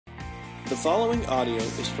The following audio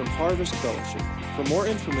is from Harvest Fellowship. For more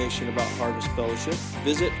information about Harvest Fellowship,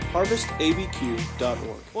 visit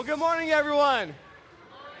harvestabq.org. Well, good morning, everyone.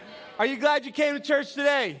 Are you glad you came to church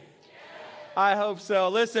today? I hope so.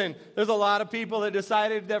 Listen, there's a lot of people that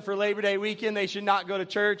decided that for Labor Day weekend they should not go to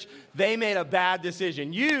church. They made a bad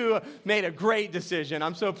decision. You made a great decision.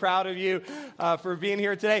 I'm so proud of you for being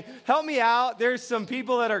here today. Help me out. There's some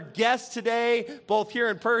people that are guests today, both here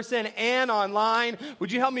in person and online.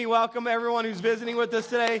 Would you help me welcome everyone who's visiting with us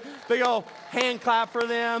today? Big old hand clap for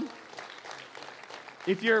them.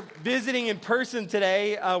 If you're visiting in person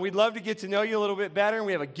today, we'd love to get to know you a little bit better, and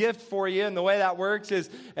we have a gift for you. And the way that works is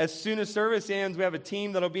as soon as service ends, we have a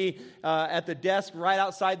team that'll be at the desk right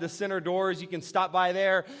outside the center doors. You can stop by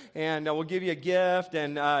there, and we'll give you a gift,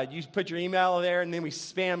 and you put your email there, and then we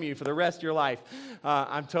spam you for the rest of your life.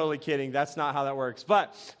 I'm totally kidding. That's not how that works.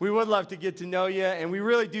 But we would love to get to know you, and we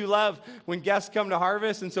really do love when guests come to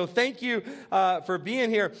Harvest. And so thank you for being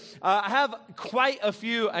here. I have quite a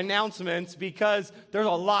few announcements because there's a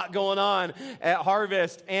lot going on at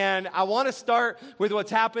Harvest, and I want to start with what's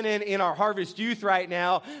happening in our Harvest Youth right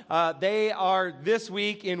now. They are this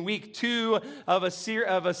week in week 2 of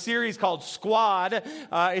a series called Squad.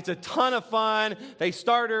 It's a ton of fun. They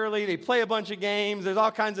start early. They play a bunch of games. There's all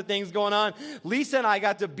kinds of things going on. Lisa and I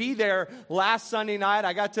got to be there last Sunday night.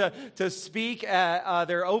 I got to speak at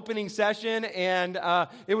their opening session, and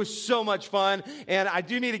it was so much fun. And I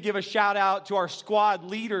do need to give a shout out to our squad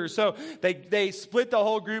leaders. So they split the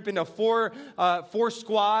whole group into four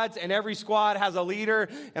squads, and every squad has a leader.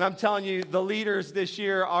 And I'm telling you, the leaders this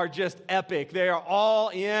year are just epic. They are all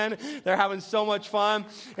in. They're having so much fun.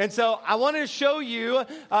 And so I wanted to show you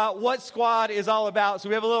what Squad is all about. So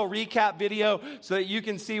we have a little recap video so that you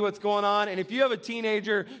can see what's going on. And if you have a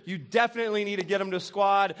teenager, you definitely need to get them to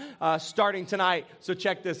Squad starting tonight. So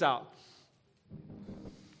check this out.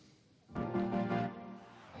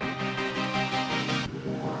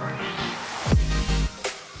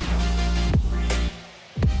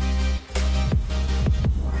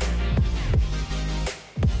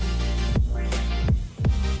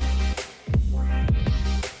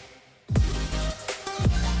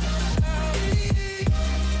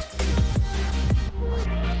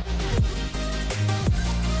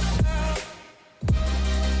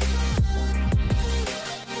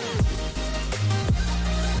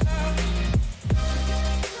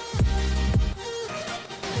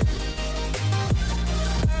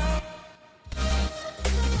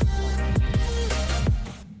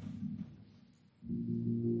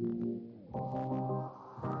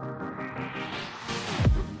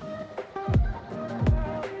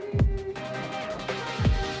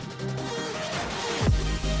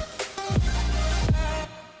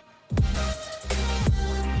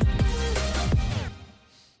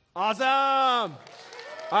 Awesome.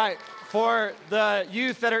 All right, for the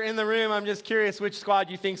youth that are in the room, I'm just curious which squad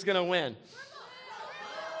you think is going to win.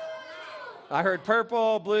 I heard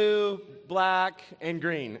purple, blue, black, and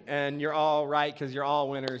green, and you're all right because you're all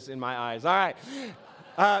winners in my eyes. All right.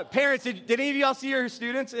 Parents, did any of y'all see your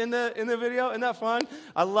students in the video? Isn't that fun?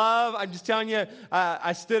 I'm just telling you,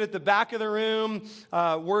 I stood at the back of the room.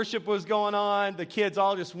 Worship was going on. The kids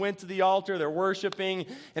all just went to the altar. They're worshiping.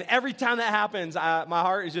 And every time that happens, my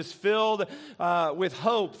heart is just filled with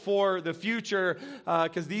hope for the future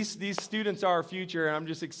because these students are our future, and I'm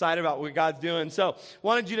just excited about what God's doing. So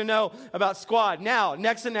wanted you to know about Squad. Now,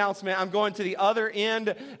 next announcement, I'm going to the other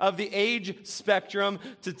end of the age spectrum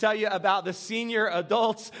to tell you about the senior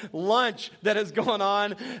adult lunch that is going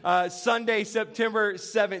on Sunday, September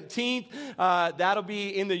 17th. That'll be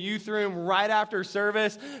in the youth room right after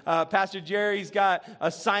service. Pastor Jerry's got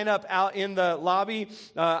a sign up out in the lobby.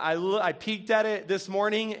 I peeked at it this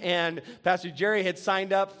morning, and Pastor Jerry had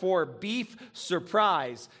signed up for beef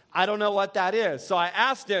surprise. I don't know what that is. So I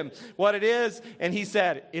asked him what it is, and he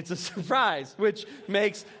said, it's a surprise, which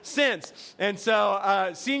makes sense. And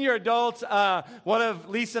so senior adults, one of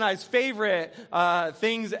Lisa and I's favorite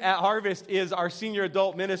things at Harvest is our senior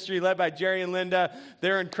adult ministry led by Jerry and Linda.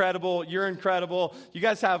 They're incredible. You're incredible. You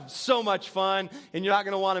guys have so much fun, and you're not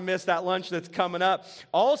going to want to miss that lunch that's coming up.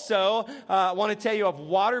 Also, I want to tell you of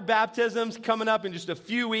water baptisms coming up in just a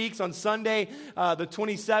few weeks on Sunday, the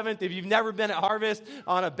 27th. If you've never been at Harvest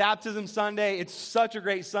on a Baptism Sunday. It's such a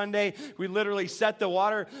great Sunday. We literally set the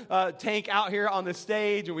water tank out here on the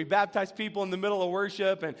stage, and we baptize people in the middle of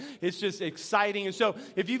worship, and it's just exciting. And so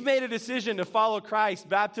if you've made a decision to follow Christ,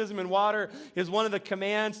 baptism in water is one of the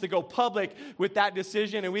commands to go public with that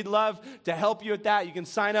decision, and we'd love to help you with that. You can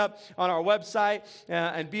sign up on our website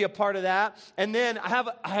and be a part of that. And then I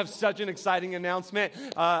have such an exciting announcement,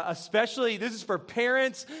 especially this is for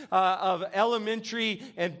parents of elementary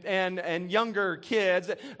and younger kids.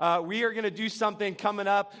 We are going to do something coming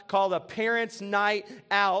up called a Parents' Night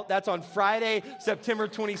Out. That's on Friday, September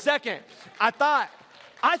 22nd.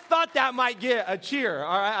 I thought that might get a cheer,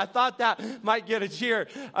 all right? I thought that might get a cheer.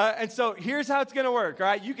 And so here's how it's going to work, all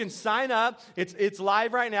right? You can sign up. It's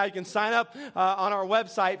live right now. You can sign up on our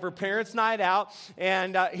website for Parents' Night Out.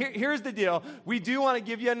 And here's the deal. We do want to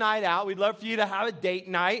give you a night out. We'd love for you to have a date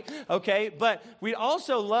night, okay? But we'd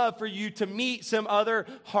also love for you to meet some other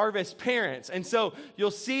Harvest parents. And so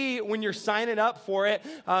you'll see when you're signing up for it,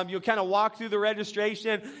 you'll kind of walk through the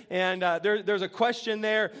registration. And there's a question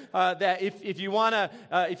there that if you want to,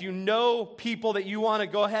 if you know people that you want to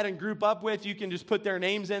go ahead and group up with, you can just put their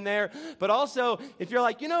names in there. But also, if you're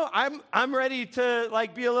like, I'm ready to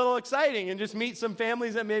like be a little exciting and just meet some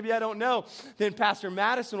families that maybe I don't know, then Pastor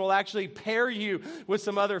Madison will actually pair you with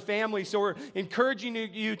some other families. So we're encouraging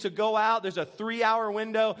you to go out. There's a 3-hour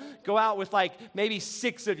window. Go out with like maybe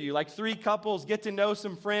 6 of you, like 3 couples, get to know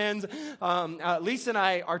some friends. Lisa and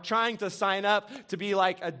I are trying to sign up to be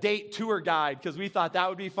like a date tour guide because we thought that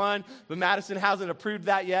would be fun, but Madison hasn't approved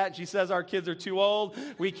that yet. She says our kids are too old.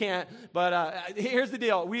 We can't. But here's the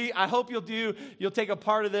deal. I hope you'll take a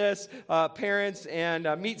part of this, parents, and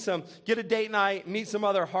get a date night, meet some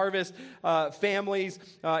other Harvest families.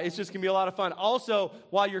 It's just going to be a lot of fun. Also,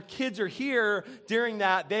 while your kids are here during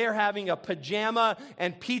that, they are having a pajama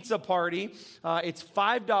and pizza party. It's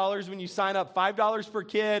 $5 when you sign up, $5 per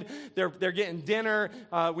kid. They're getting dinner.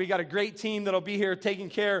 We got a great team that'll be here taking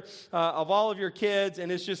care of all of your kids,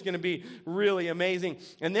 and it's just going to be really amazing.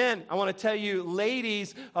 And then I want to tell you,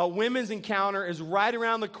 ladies, Women's Encounter is right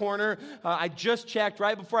around the corner. I just checked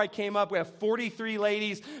right before I came up. We have 43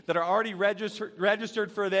 ladies that are already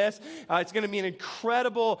registered for this. It's going to be an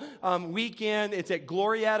incredible weekend. It's at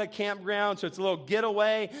Glorietta Campground, so it's a little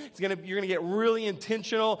getaway. You're going to get really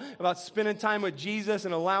intentional about spending time with Jesus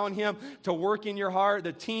and allowing Him to work in your heart.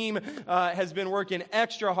 The team has been working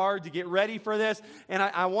extra hard to get ready for this, and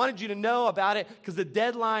I wanted you to know about it because the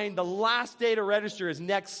deadline, the last day to register is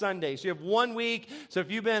next Sunday. So you have 1 week. So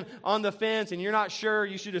if you've been on the fence and you're not sure,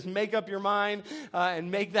 you should just make up your mind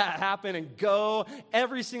and make that happen and go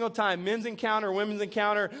every single time. Men's Encounter, Women's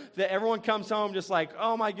Encounter, that everyone comes home just like,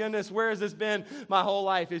 oh my goodness, where has this been my whole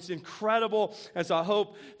life? It's incredible. And so I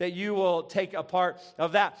hope that you will take a part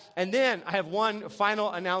of that. And then I have one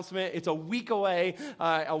final announcement. It's a week away.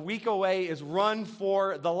 A week away is Run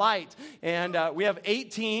for the Light. And we have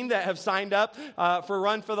 18 that have signed up for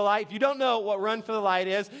Run for the Light. If you don't know what Run for the Light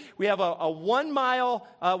is, we have a 1 mile,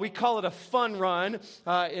 we call it a fun run.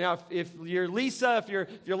 If you're Lisa, if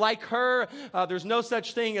you're like her, there's no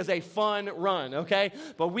such thing as a fun run, okay?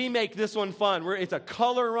 But we make this one fun. It's a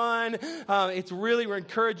color run. We're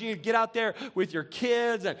encouraging you to get out there with your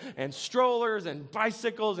kids and strollers and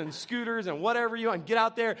bicycles and scooters and whatever you want. Get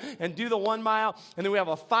out there and do the 1 mile. And then we have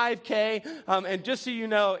a 5K. And just so you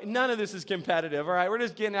know, none of this is competitive, all right? We're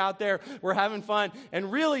just getting out there. We're having fun.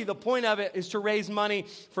 And really, the point of it is to raise money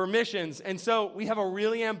for missions. And so we have a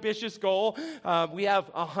really ambitious goal. We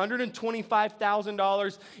have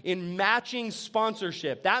 $125,000 in matching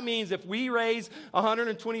sponsorship. That means if we raise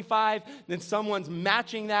 $125,000, then someone's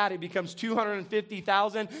matching that. It becomes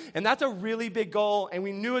 $250,000. And that's a really big goal. And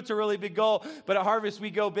we knew it's a really big goal. But at Harvest,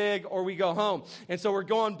 we go big or we go home. And so we're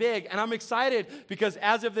going big. And I'm excited because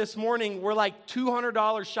as of this morning, we're like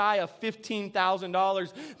 $200 shy of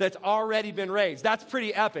 $15,000 that's already been raised. That's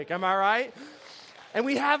pretty epic. Am I right? And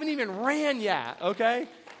we haven't even ran yet, okay?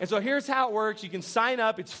 And so here's how it works. You can sign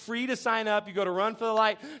up. It's free to sign up. You go to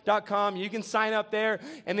runforthelight.com. You can sign up there,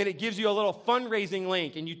 and then it gives you a little fundraising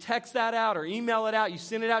link, and you text that out or email it out. You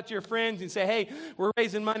send it out to your friends and say, hey, we're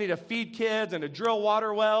raising money to feed kids and to drill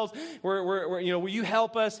water wells. Will you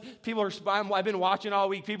help us? I've been watching all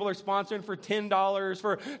week. People are sponsoring for $10,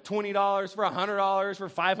 for $20, for $100, for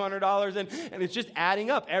 $500, and it's just adding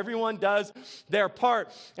up. Everyone does their part.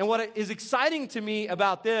 And what is exciting to me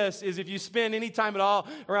about this is if you spend any time at all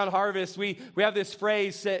around Harvest, we have this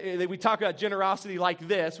phrase that we talk about generosity like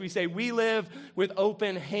this. We say, we live with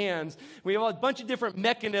open hands. We have a bunch of different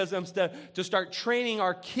mechanisms to start training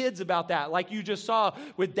our kids about that, like you just saw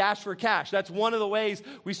with Dash for Cash. That's one of the ways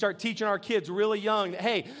we start teaching our kids really young that,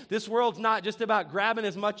 hey, this world's not just about grabbing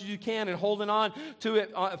as much as you can and holding on to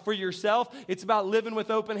it for yourself. It's about living with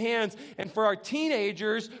open hands. And for our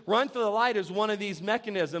teenagers, Run for the Light is one of these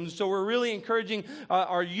mechanisms. So we're really encouraging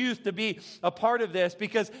our youth to be a part of this,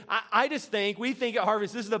 because we think at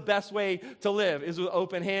Harvest, this is the best way to live, is with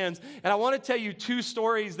open hands. And I want to tell you two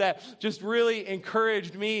stories that just really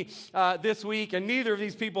encouraged me this week. And neither of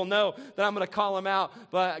these people know that I'm going to call them out,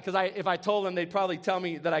 but because if I told them, they'd probably tell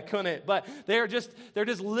me that I couldn't. But they're just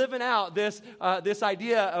living out this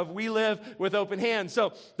idea of we live with open hands.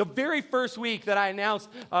 So the very first week that I announced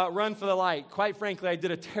Run for the Light, quite frankly, I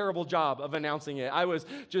did a terrible job of announcing it. I was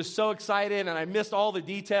just so excited, and I missed all the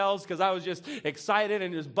details because I was just excited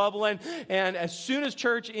and just bubbling. And as soon as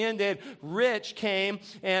church ended, Rich came,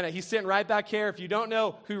 and he's sitting right back here. If you don't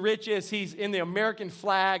know who Rich is, he's in the American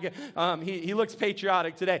flag. He looks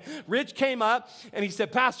patriotic today. Rich came up, and he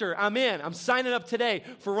said, Pastor, I'm in. I'm signing up today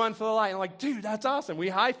for Run for the Light. And I'm like, dude, that's awesome. We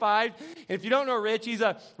high-fived. And if you don't know Rich, he's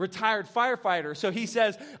a retired firefighter. So he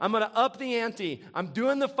says, I'm going to up the ante. I'm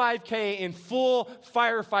doing the 5K in full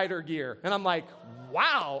firefighter gear. And I'm like,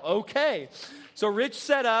 wow, okay. So Rich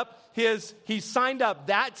set up he signed up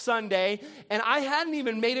that Sunday, and I hadn't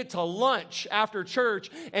even made it to lunch after church,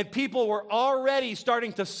 and people were already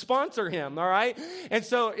starting to sponsor him, all right? And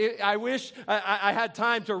so I wish I had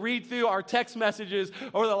time to read through our text messages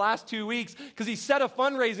over the last 2 weeks, because he set a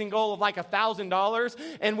fundraising goal of like $1,000,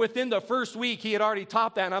 and within the first week, he had already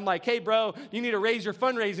topped that. And I'm like, hey, bro, you need to raise your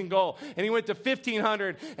fundraising goal. And he went to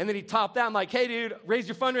 $1,500, and then he topped that. I'm like, hey, dude, raise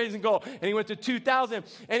your fundraising goal. And he went to $2,000.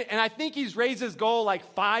 And I think he's raised his goal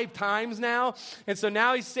like 5 times now. And so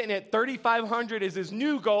now he's sitting at $3,500 is his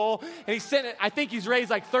new goal. And he's sitting at, I think he's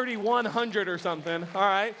raised like $3,100 or something. All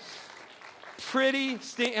right.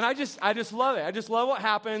 And I just love it. I just love what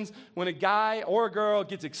happens when a guy or a girl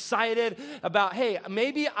gets excited about, hey,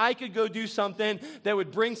 maybe I could go do something that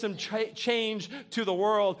would bring some change to the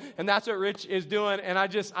world. And that's what Rich is doing. And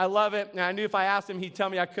I love it. And I knew if I asked him, he'd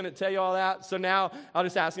tell me I couldn't tell you all that. So now I'll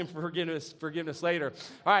just ask him for forgiveness later.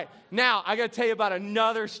 All right. Now I got to tell you about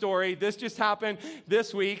another story. This just happened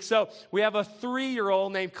this week. So we have a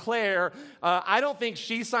 3-year-old named Claire. I don't think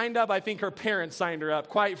she signed up. I think her parents signed her up,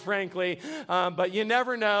 quite frankly. But you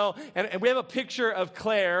never know. And we have a picture of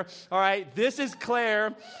Claire. All right, this is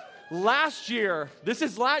Claire. Last year,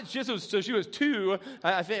 so she was 2,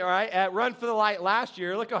 I think, all right, at Run for the Light last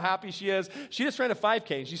year. Look how happy she is. She just ran a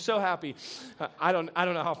 5K. She's so happy. I don't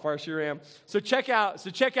know how far she ran. So check out.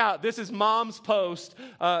 This is Mom's post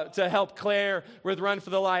to help Claire with Run for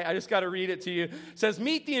the Light. I just got to read it to you. It says,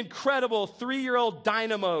 meet the incredible 3-year-old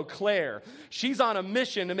dynamo, Claire. She's on a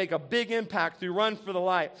mission to make a big impact through Run for the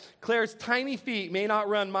Light. Claire's tiny feet may not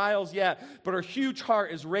run miles yet, but her huge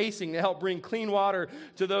heart is racing to help bring clean water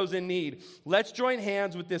to those in need. Let's join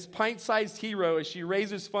hands with this pint-sized hero as she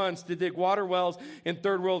raises funds to dig water wells in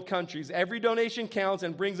third world countries. Every donation counts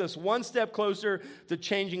and brings us one step closer to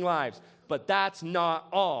changing lives. But that's not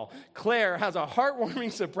all. Claire has a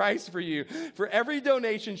heartwarming surprise for you. For every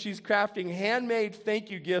donation, she's crafting handmade thank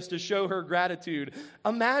you gifts to show her gratitude.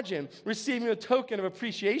 Imagine receiving a token of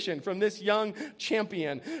appreciation from this young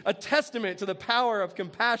champion, a testament to the power of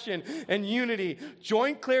compassion and unity.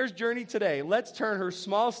 Join Claire's journey today. Let's turn her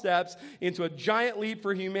small steps into a giant leap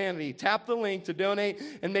for humanity. Tap the link to donate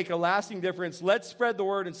and make a lasting difference. Let's spread the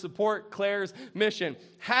word and support Claire's mission.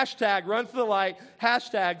 Hashtag Run for the Light.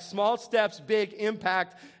 Hashtag Small Steps, Big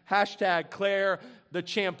Impact. Hashtag Claire the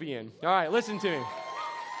Champion. All right, listen to me.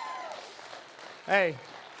 Hey,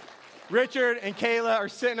 Richard and Kayla are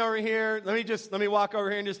sitting over here. Let me walk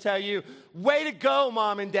over here and just tell you, way to go,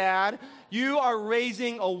 Mom and Dad. You are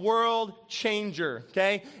raising a world changer,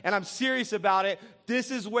 okay? And I'm serious about it.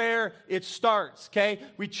 This is where it starts, okay?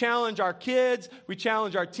 We challenge our kids. We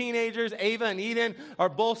challenge our teenagers. Ava and Eden are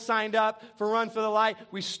both signed up for Run for the Light.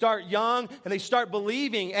 We start young, and they start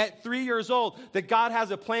believing at 3 years old that God has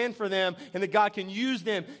a plan for them and that God can use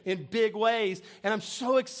them in big ways. And I'm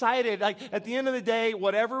so excited. Like, at the end of the day,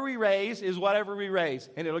 whatever we raise is whatever we raise.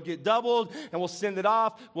 And it'll get doubled, and we'll send it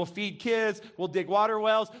off. We'll feed kids. We'll dig water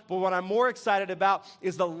wells. But what I'm more excited about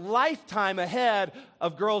is the lifetime ahead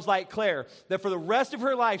of girls like Claire, that for the rest rest of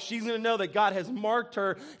her life, she's going to know that God has marked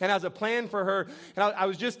her and has a plan for her. And I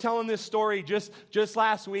was just telling this story just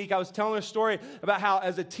last week. I was telling a story about how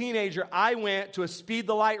as a teenager, I went to a Speed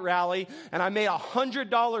the Light rally and I made a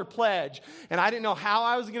 $100 pledge. And I didn't know how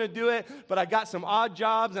I was going to do it, but I got some odd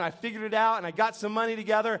jobs and I figured it out and I got some money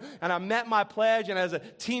together and I met my pledge. And as a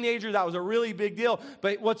teenager, that was a really big deal.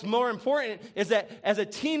 But what's more important is that as a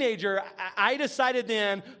teenager, I decided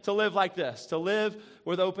then to live like this, to live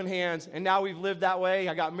with open hands. And now we've lived that way.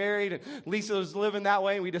 I got married and Lisa was living that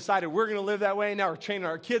way. And we decided we're going to live that way. Now we're training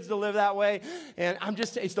our kids to live that way. And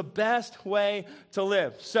it's the best way to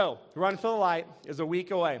live. So Run for the Light is a week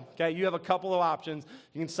away. Okay. You have a couple of options.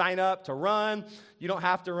 You can sign up to run. You don't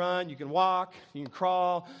have to run. You can walk. You can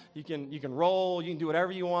crawl. You can roll. You can do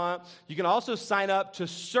whatever you want. You can also sign up to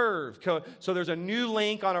serve. So there's a new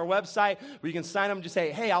link on our website where you can sign up and just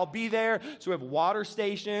say, hey, I'll be there. So we have water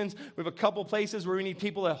stations. We have a couple places where we need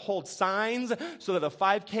people to hold signs so that the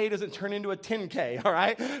 5K doesn't turn into a 10K, all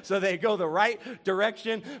right? So they go the right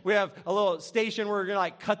direction. We have a little station where we're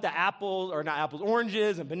going to cut the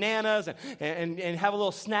oranges and bananas and have a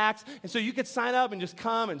little snacks. And so you could sign up and just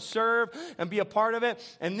come and serve and be a part of it.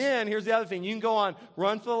 And then here's the other thing. You can go on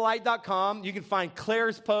runforthelight.com. You can find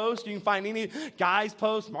Claire's post. You can find any guy's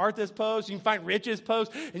post, Martha's post. You can find Rich's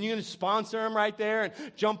post, and you can sponsor them right there and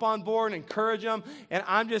jump on board and encourage them. And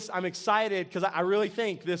I'm excited because I really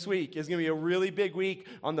think this week is going to be a really big week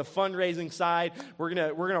on the fundraising side. We're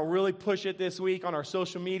gonna really push it this week on our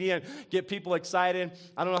social media and get people excited.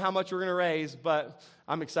 I don't know how much we're going to raise, but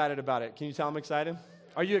I'm excited about it. Can you tell I'm excited?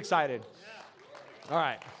 Are you excited? All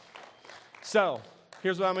right. So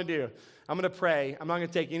here's what I'm going to do. I'm going to pray. I'm not going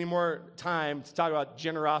to take any more time to talk about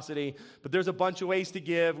generosity, but there's a bunch of ways to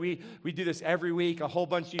give. We do this every week. A whole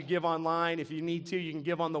bunch you give online. If you need to, you can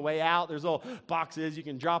give on the way out. There's little boxes. You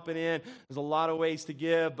can drop it in. There's a lot of ways to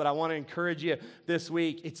give, but I want to encourage you this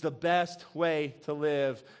week. It's the best way to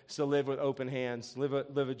live is to live with open hands, live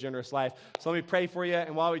a generous life. So let me pray for you,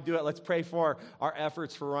 and while we do it, let's pray for our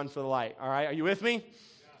efforts for Run for the Light. All right? Are you with me?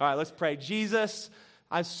 All right, let's pray. Jesus,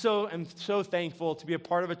 I am so thankful to be a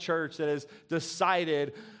part of a church that has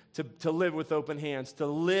decided to live with open hands, to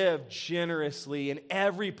live generously in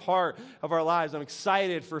every part of our lives. I'm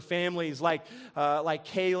excited for families like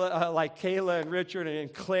Kayla and Richard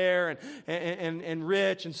and Claire and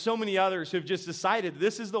Rich and so many others who have just decided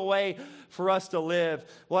this is the way for us to live.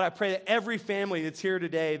 Lord, I pray that every family that's here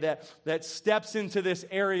today that steps into this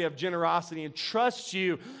area of generosity and trusts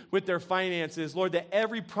you with their finances, Lord, that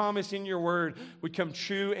every promise in your word would come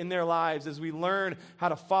true in their lives as we learn how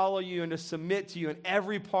to follow you and to submit to you in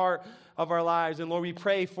every part of our lives. And Lord, we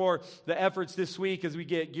pray for the efforts this week as we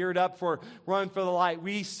get geared up for Run for the Light.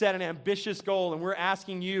 We set an ambitious goal, and we're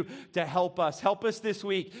asking you to help us. Help us this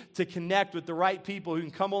week to connect with the right people who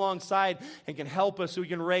can come alongside and can help us so we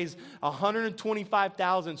can raise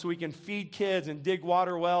 $125,000 so we can feed kids and dig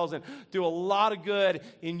water wells and do a lot of good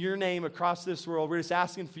in your name across this world. We're just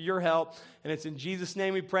asking for your help, and it's in Jesus'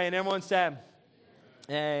 name we pray. And everyone said,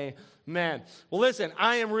 Amen. Well, listen,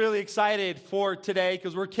 I am really excited for today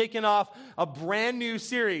because we're kicking off a brand new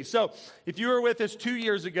series. So if you were with us 2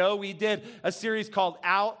 years ago, we did a series called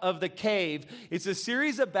Out of the Cave. It's a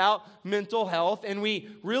series about mental health, and we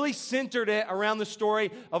really centered it around the story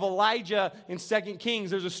of Elijah in 2 Kings.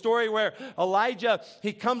 There's a story where Elijah,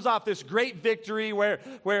 he comes off this great victory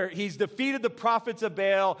where he's defeated the prophets of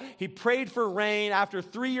Baal. He prayed for rain after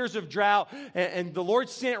 3 years of drought, and the Lord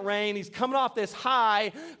sent rain. He's coming off this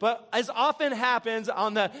high, but as often happens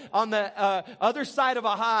on the other side of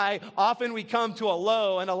a high, often we come to a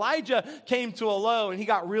low. And Elijah came to a low, and he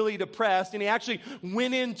got really depressed, and he actually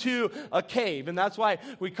went into a cave, and that's why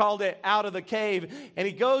we called it Out of the Cave. And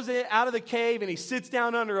he goes out of the cave, and he sits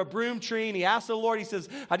down under a broom tree, and he asks the Lord, he says,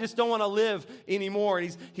 I just don't want to live anymore.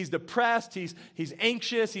 And he's depressed, he's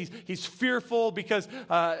anxious, he's fearful because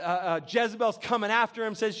Jezebel's coming after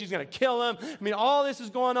him, says she's going to kill him. I mean, all this is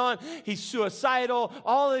going on. He's suicidal,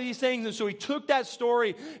 all of these things. And so we took that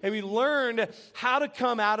story and we learned how to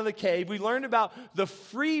come out of the cave. We learned about the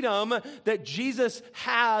freedom that Jesus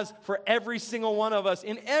has for every single one of us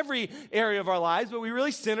in every area of our lives, but we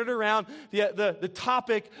really centered around the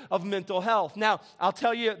topic of mental health. Now, I'll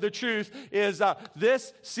tell you the truth is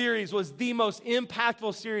this series was the most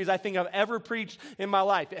impactful series I think I've ever preached in my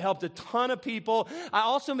life. It helped a ton of people. I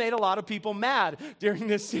also made a lot of people mad during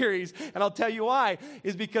this series, and I'll tell you why,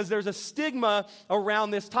 is because there's a stigma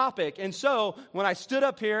around this topic. topic. And so when I stood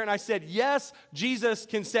up here and I said, yes, Jesus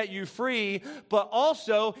can set you free, but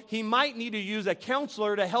also he might need to use a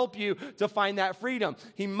counselor to help you to find that freedom.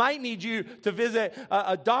 He might need you to visit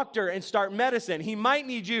a doctor and start medicine. He might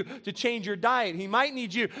need you to change your diet. He might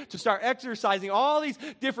need you to start exercising. All these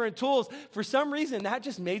different tools. For some reason, that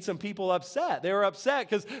just made some people upset. They were upset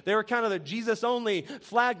because they were kind of the Jesus-only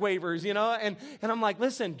flag wavers, you know? And I'm like,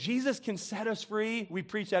 listen, Jesus can set us free. We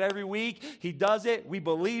preach that every week. He does it. We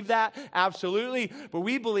believe that, absolutely. But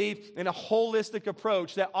we believe in a holistic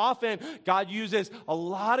approach that often God uses a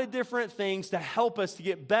lot of different things to help us to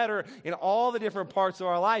get better in all the different parts of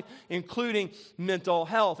our life, including mental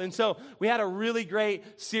health. And so we had a really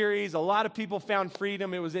great series. A lot of people found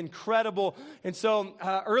freedom. It was incredible. And so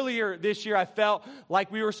earlier this year, I felt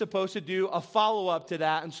like we were supposed to do a follow-up to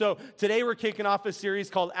that. And so today we're kicking off a series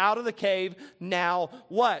called Out of the Cave, Now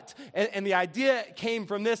What? And the idea came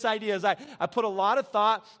from this idea is I put a lot of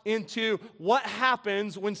thought into what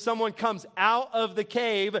happens when someone comes out of the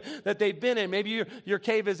cave that they've been in. Maybe your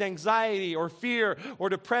cave is anxiety or fear or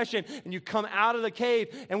depression, and you come out of the cave.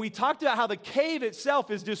 And we talked about how the cave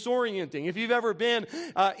itself is disorienting. If you've ever been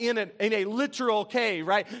in a literal cave,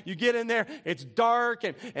 right? You get in there, it's dark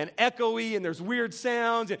and echoey, and there's weird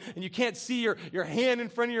sounds, and you can't see your hand in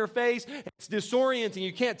front of your face. It's disorienting.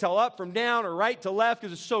 You can't tell up from down or right to left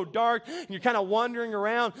because it's so dark, and you're kind of wandering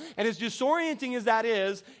around. And as disorienting as that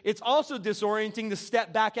is, it's also disorienting to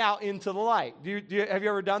step back out into the light. Have you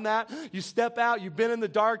ever done that? You step out, you've been in the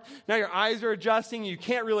dark, now your eyes are adjusting, you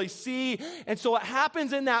can't really see. And so what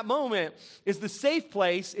happens in that moment is the safe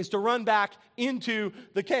place is to run back into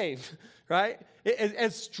the cave, right?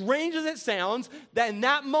 As strange as it sounds, that in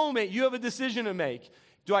that moment you have a decision to make.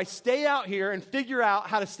 Do I stay out here and figure out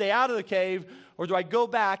how to stay out of the cave, or do I go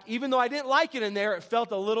back? Even though I didn't like it in there, it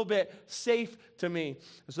felt a little bit safe to me.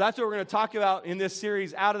 So that's what we're going to talk about in this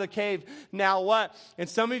series, Out of the Cave, Now What? And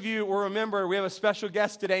some of you will remember, we have a special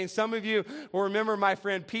guest today, and some of you will remember my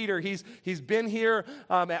friend Peter. He's been here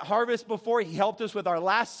at Harvest before. He helped us with our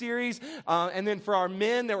last series. And then for our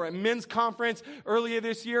men, they were at men's conference earlier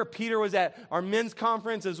this year. Peter was at our men's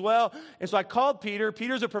conference as well. And so I called Peter.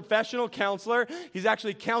 Peter's a professional counselor. He's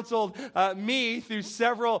actually counseled me through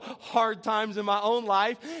several hard times in my own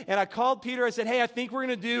life. And I called Peter. I said, hey, I think we're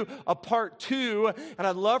going to do a part 2, and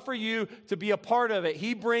I'd love for you to be a part of it.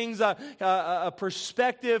 He brings a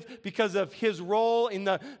perspective because of his role in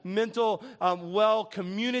the mental well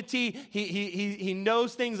community. He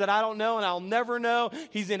knows things that I don't know and I'll never know.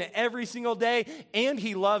 He's in it every single day, and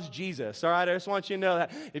he loves Jesus. All right, I just want you to know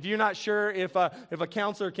that if you're not sure if a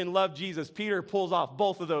counselor can love Jesus, Peter pulls off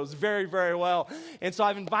both of those very, very well. And so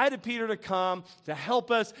I've invited Peter to come to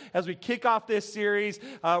help us as we kick off this series.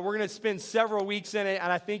 We're going to spend several weeks in it,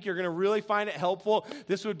 and I think you're going to really find it helpful.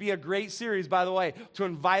 This would be a great series, by the way, to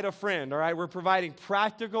invite a friend, all right? We're providing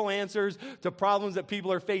practical answers to problems that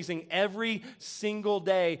people are facing every single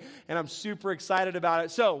day, and I'm super excited about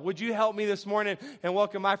it. So would you help me this morning and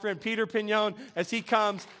welcome my friend Peter Pignon as he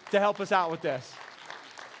comes to help us out with this?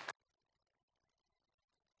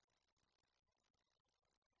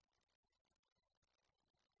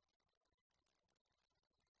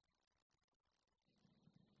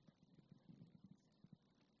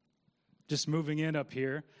 Just moving in up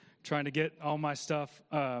here, trying to get all my stuff.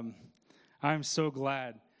 I'm so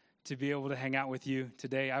glad to be able to hang out with you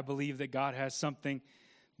today. I believe that God has something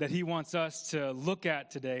that he wants us to look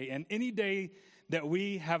at today. And any day that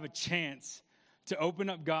we have a chance to open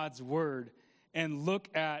up God's word and look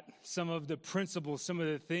at some of the principles, some of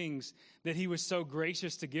the things that he was so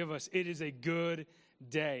gracious to give us, it is a good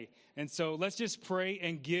day. And so let's just pray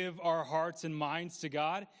and give our hearts and minds to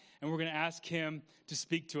God, and we're going to ask him to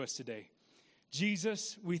speak to us today.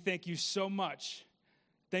 Jesus, we thank you so much.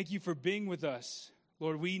 Thank you for being with us.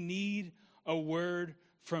 Lord, we need a word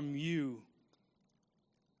from you.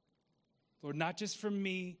 Lord, not just from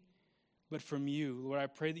me, but from you. Lord, I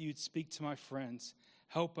pray that you'd speak to my friends.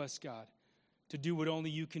 Help us, God, to do what only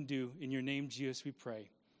you can do. In your name, Jesus, we pray.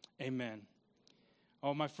 Amen.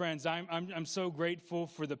 Oh, my friends, I'm so grateful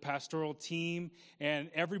for the pastoral team and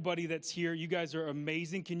everybody that's here. You guys are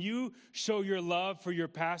amazing. Can you show your love for your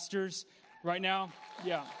pastors right now?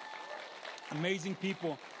 Yeah. Amazing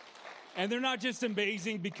people. And they're not just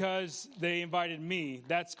amazing because they invited me.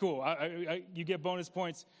 That's cool. You get bonus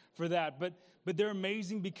points for that. But they're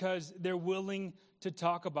amazing because they're willing to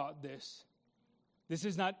talk about this. This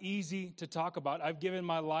is not easy to talk about. I've given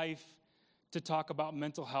my life to talk about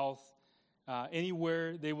mental health.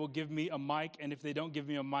 Anywhere they will give me a mic, and if they don't give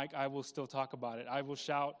me a mic, I will still talk about it. I will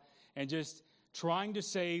shout, and just trying to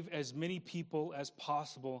save as many people as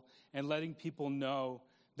possible and letting people know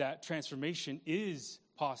that transformation is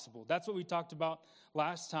possible. That's what we talked about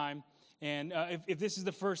last time. And if this is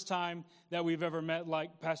the first time that we've ever met,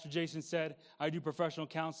 like Pastor Jason said, I do professional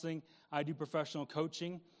counseling, I do professional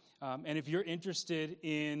coaching. And if you're interested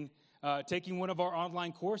in taking one of our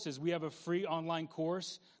online courses, we have a free online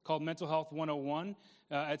course called Mental Health 101.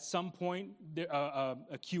 At some point,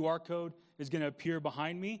 a QR code is going to appear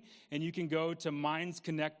behind me, and you can go to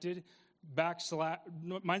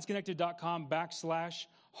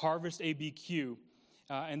mindsconnected.com/harvestabq.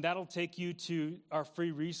 And that'll take you to our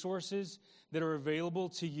free resources that are available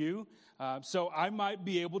to you. So I might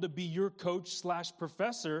be able to be your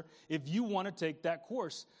coach/professor if you want to take that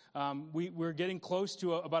course. We're getting close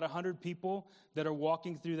to about 100 people that are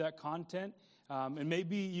walking through that content. And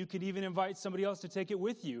maybe you could even invite somebody else to take it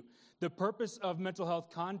with you. The purpose of mental health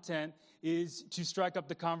content is to strike up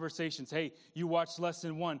the conversations. Hey, you watched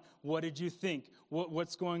lesson 1. What did you think?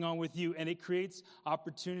 What's going on with you? And it creates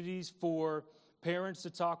opportunities for parents to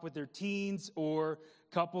talk with their teens or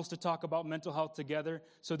couples to talk about mental health together.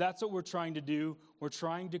 So that's what we're trying to do. We're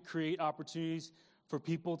trying to create opportunities for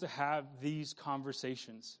people to have these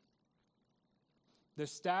conversations. The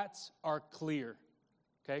stats are clear,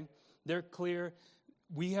 okay? They're clear.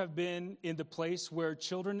 We have been in the place where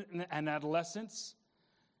children and adolescents,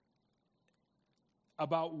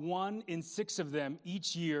 about 1 in 6 of them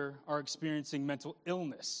each year are experiencing mental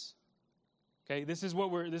illness. Okay, this is what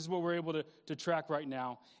we're able to track right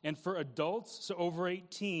now. And for adults, so over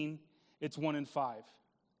 18, it's 1 in 5.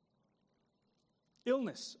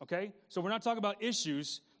 Illness, okay? So we're not talking about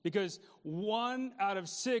issues because 1 out of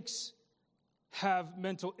 6 have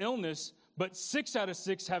mental illness, but 6 out of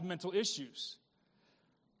 6 have mental issues.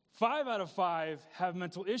 5 out of 5 have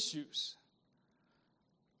mental issues.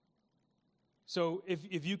 So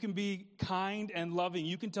if you can be kind and loving,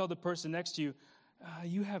 you can tell the person next to you,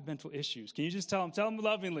 you have mental issues. Can you just tell them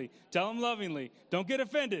lovingly. Tell them lovingly. Don't get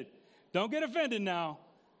offended. Don't get offended now.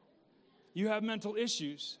 You have mental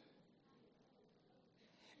issues.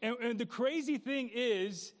 And the crazy thing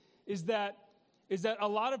is that a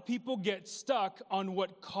lot of people get stuck on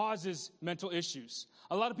what causes mental issues.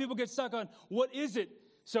 A lot of people get stuck on what is it.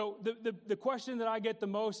 So the question that I get the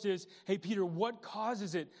most is, hey, Peter, what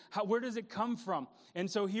causes it? Where does it come from? And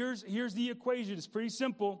so here's the equation. It's pretty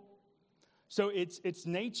simple. So it's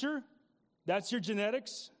nature, that's your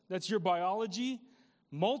genetics, that's your biology,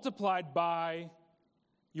 multiplied by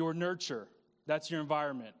your nurture, that's your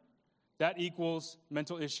environment. That equals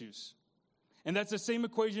mental issues. And that's the same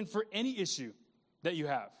equation for any issue that you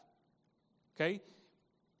have, okay?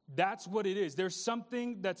 That's what it is. There's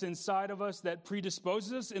something that's inside of us that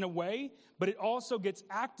predisposes us in a way, but it also gets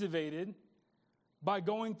activated by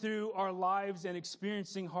going through our lives and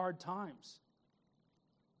experiencing hard times.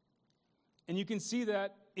 And you can see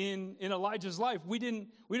that in Elijah's life. We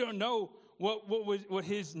don't know what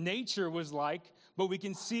his nature was like, but we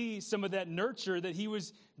can see some of that nurture that he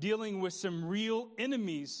was dealing with some real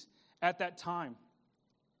enemies at that time.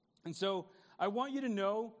 And so I want you to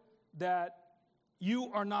know that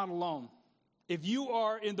you are not alone. If you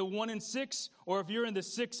are in the 1 in 6, or if you're in the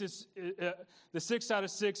 6 out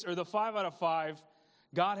of 6 or the 5 out of 5,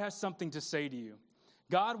 God has something to say to you.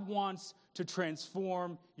 God wants to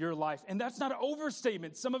transform your life. And that's not an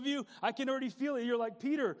overstatement. Some of you, I can already feel it. You're like,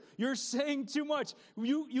 Peter, you're saying too much.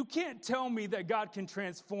 You can't tell me that God can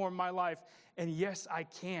transform my life. And yes, I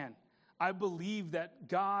can. I believe that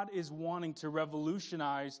God is wanting to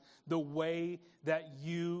revolutionize the way that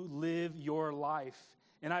you live your life.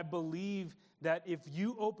 And I believe that if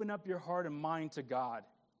you open up your heart and mind to God,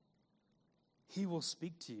 He will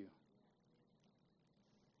speak to you.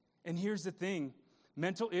 And here's the thing.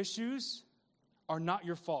 Mental issues are not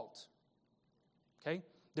your fault, okay?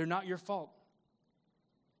 They're not your fault.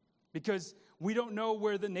 Because we don't know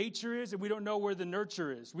where the nature is and we don't know where the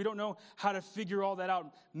nurture is. We don't know how to figure all that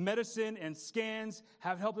out. Medicine and scans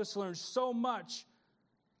have helped us learn so much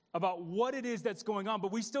about what it is that's going on,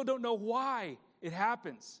 but we still don't know why it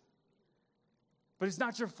happens. But it's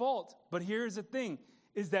not your fault. But here's the thing,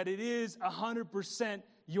 is that it is 100%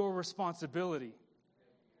 your responsibility,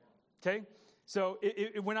 okay? So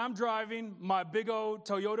when I'm driving my big old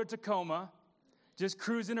Toyota Tacoma, just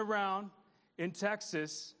cruising around in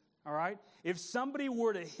Texas, all right, if somebody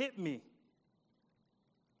were to hit me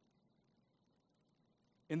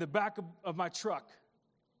in the back of my truck,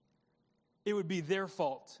 it would be their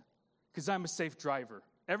fault because I'm a safe driver.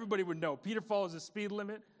 Everybody would know. Peter follows the speed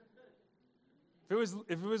limit. If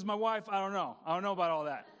it was my wife, I don't know. I don't know about all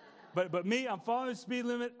that. But me, I'm following the speed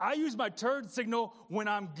limit. I use my turn signal when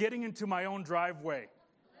I'm getting into my own driveway,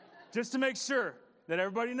 just to make sure that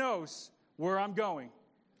everybody knows where I'm going.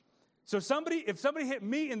 So if somebody hit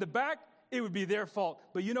me in the back, it would be their fault.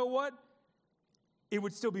 But you know what? It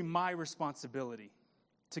would still be my responsibility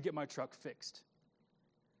to get my truck fixed.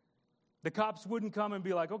 The cops wouldn't come and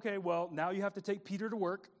be like, okay, well, now you have to take Peter to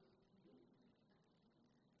work.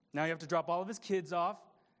 Now you have to drop all of his kids off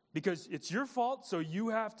because it's your fault, so you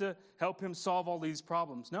have to help him solve all these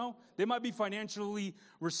problems. No, they might be financially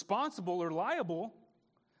responsible or liable,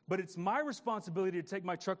 but it's my responsibility to take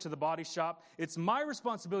my truck to the body shop. It's my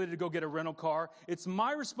responsibility to go get a rental car. It's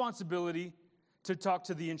my responsibility to talk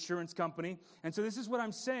to the insurance company. And so this is what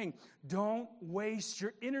I'm saying. Don't waste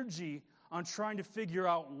your energy on trying to figure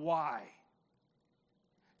out why.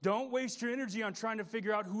 Don't waste your energy on trying to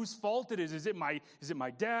figure out whose fault it is. Is it my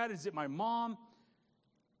dad? Is it my mom?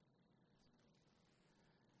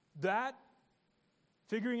 That,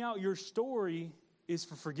 figuring out your story, is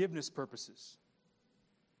for forgiveness purposes.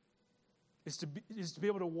 Is to be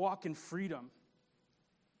able to walk in freedom.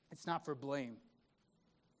 It's not for blame.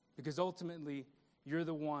 Because ultimately, you're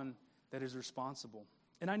the one that is responsible.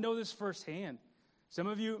 And I know this firsthand. Some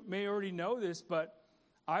of you may already know this, but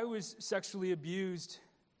I was sexually abused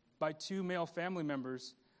by 2 male family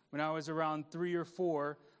members when I was around 3 or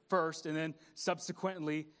 4 first, and then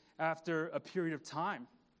subsequently after a period of time.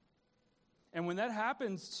 And when that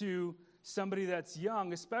happens to somebody that's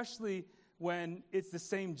young, especially when it's the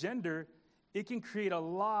same gender, it can create a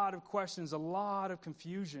lot of questions, a lot of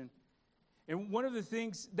confusion. And one of the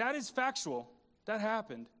things, that is factual, that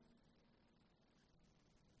happened.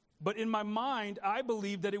 But in my mind, I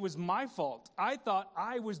believed that it was my fault. I thought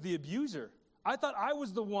I was the abuser. I thought I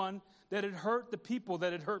was the one that had hurt the people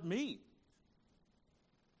that had hurt me.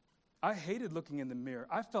 I hated looking in the mirror.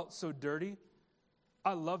 I felt so dirty.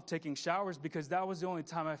 I loved taking showers because that was the only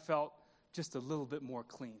time I felt just a little bit more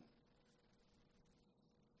clean.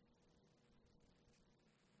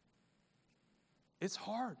 It's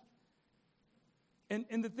hard.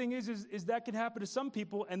 And the thing is that can happen to some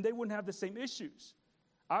people and they wouldn't have the same issues.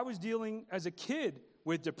 I was dealing as a kid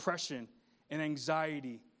with depression and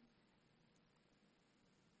anxiety.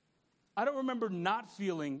 I don't remember not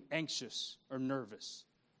feeling anxious or nervous.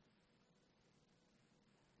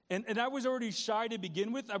 And I was already shy to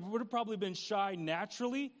begin with. I would have probably been shy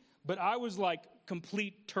naturally, but I was like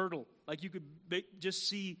complete turtle. Like you could just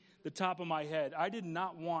see the top of my head. I did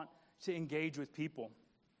not want to engage with people.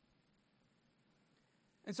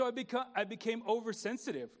 And so I became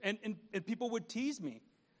oversensitive, and people would tease me.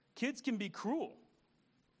 Kids can be cruel.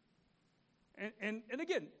 And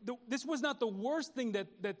again, this was not the worst thing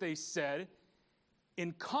that they said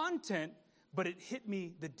in content, but it hit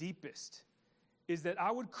me the deepest, is that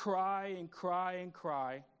I would cry and cry and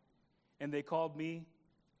cry, and they called me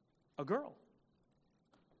a girl.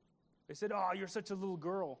 They said, "Oh, you're such a little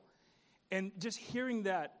girl." And just hearing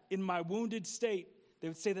that in my wounded state, they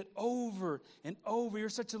would say that over and over, "You're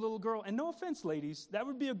such a little girl." And no offense, ladies, that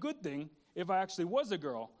would be a good thing if I actually was a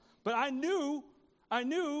girl. But I knew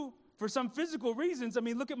for some physical reasons, I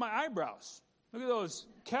mean, look at my eyebrows. Look at those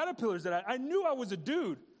caterpillars that I knew I was a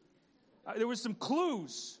dude. There was some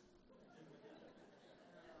clues.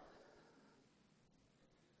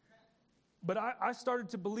 But I started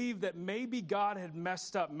to believe that maybe God had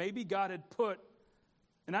messed up. Maybe God had put,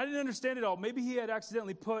 and I didn't understand it all, maybe he had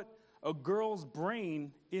accidentally put a girl's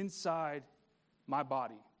brain inside my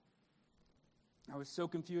body. I was so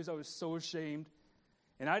confused. I was so ashamed.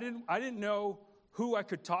 And I didn't know who I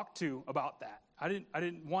could talk to about that. I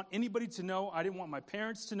didn't want anybody to know. I didn't want my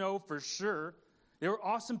parents to know for sure. They were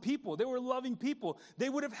awesome people. They were loving people. They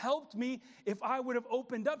would have helped me if I would have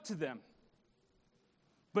opened up to them.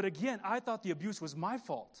 But again, I thought the abuse was my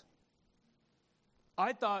fault.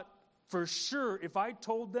 I thought for sure if I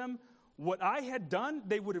told them what I had done,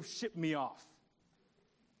 they would have shipped me off.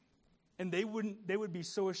 And they would be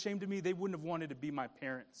so ashamed of me, they wouldn't have wanted to be my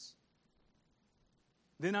parents.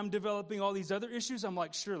 Then I'm developing all these other issues. I'm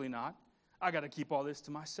like, surely not. I got to keep all this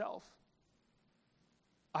to myself.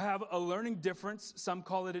 I have a learning difference. Some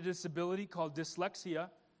call it a disability called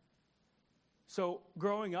dyslexia. So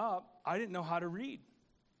growing up, I didn't know how to read.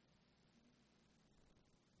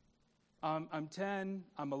 I'm 10,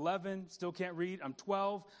 I'm 11, still can't read. I'm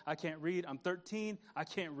 12, I can't read. I'm 13, I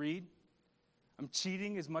can't read. I'm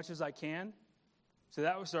cheating as much as I can. So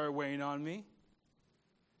that started weighing on me.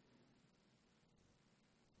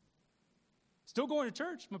 Still going to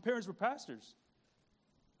church. My parents were pastors.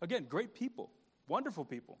 Again, great people, wonderful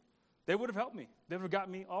people. They would have helped me. They would have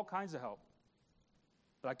gotten me all kinds of help.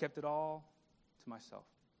 But I kept it all to myself.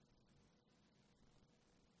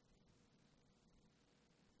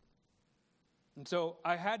 And so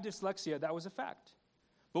I had dyslexia. That was a fact.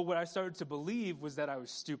 But what I started to believe was that I was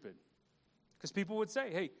stupid. Because people would say,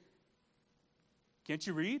 "Hey, can't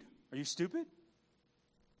you read?" Are you stupid?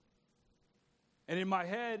 And in my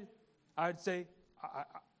head, I'd say,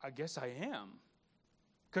 I guess I am.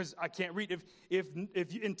 Because I can't read.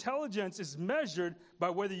 If intelligence is measured by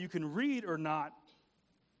whether you can read or not,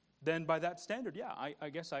 then by that standard, yeah, I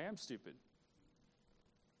guess I am stupid.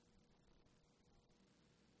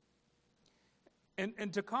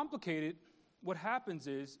 And to complicate it, what happens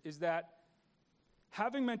is that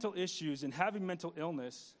having mental issues and having mental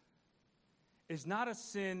illness is not a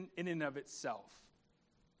sin in and of itself.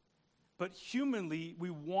 But humanly,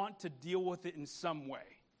 we want to deal with it in some way.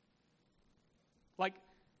 Like,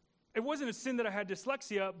 it wasn't a sin that I had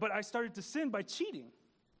dyslexia, but I started to sin by cheating.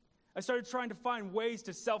 I started trying to find ways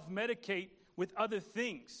to self-medicate with other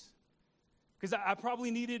things. Because I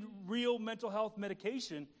probably needed real mental health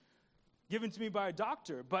medication given to me by a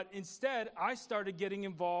doctor. But instead, I started getting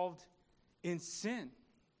involved in sin.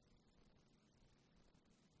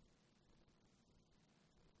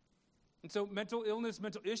 And so mental illness,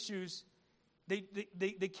 mental issues,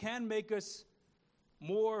 they can make us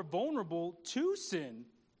more vulnerable to sin,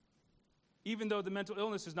 even though the mental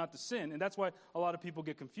illness is not the sin. And that's why a lot of people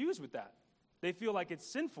get confused with that. They feel like it's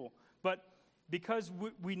sinful. But because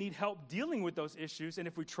we need help dealing with those issues, and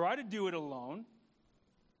if we try to do it alone,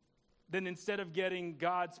 then instead of getting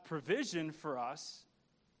God's provision for us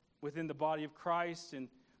within the body of Christ and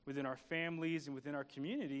within our families and within our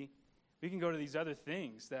community, we can go to these other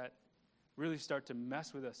things that really start to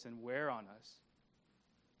mess with us and wear on us.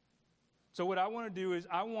 So what I want to do is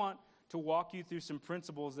I want to walk you through some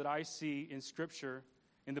principles that I see in Scripture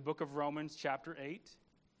in the book of Romans chapter 8.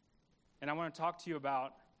 And I want to talk to you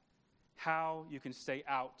about how you can stay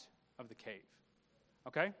out of the cave.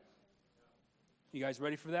 Okay? You guys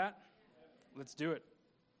ready for that? Let's do it.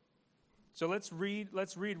 So let's read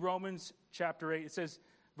Romans chapter 8. It says,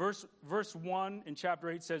 verse 1 in chapter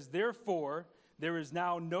 8 says, "Therefore, there is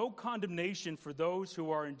now no condemnation for those who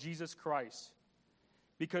are in Jesus Christ.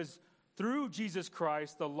 Because through Jesus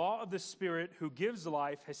Christ, the law of the Spirit who gives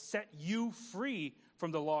life has set you free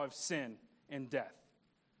from the law of sin and death.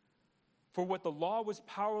 For what the law was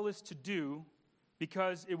powerless to do,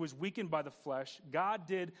 because it was weakened by the flesh, God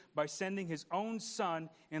did by sending his own Son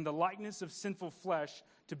in the likeness of sinful flesh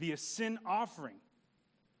to be a sin offering.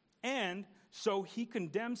 And so he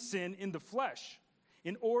condemned sin in the flesh,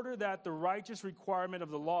 in order that the righteous requirement of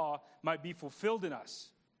the law might be fulfilled in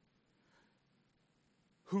us,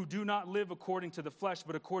 who do not live according to the flesh,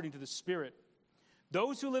 but according to the Spirit.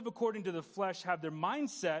 Those who live according to the flesh have their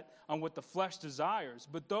mindset on what the flesh desires,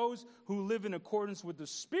 but those who live in accordance with the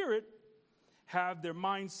Spirit have their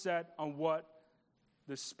mindset on what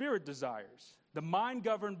the Spirit desires. The mind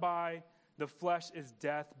governed by the flesh is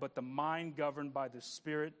death, but the mind governed by the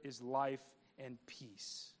Spirit is life and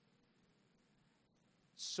peace."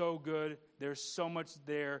 So good. There's so much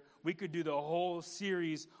there. We could do the whole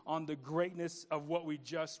series on the greatness of what we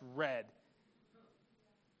just read.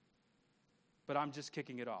 But I'm just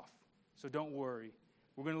kicking it off. So don't worry.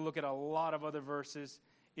 We're going to look at a lot of other verses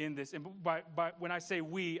in this. And by when I say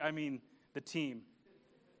we, I mean the team.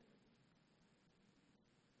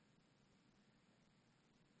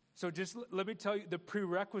 So just let me tell you, the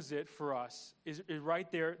prerequisite for us is right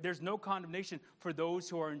there. There's no condemnation for those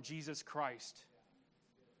who are in Jesus Christ.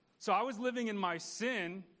 So I was living in my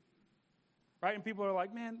sin, right? And people are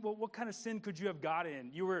like, man, well, what kind of sin could you have got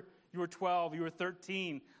in? You were 12, you were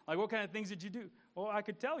 13. Like, what kind of things did you do? Well, I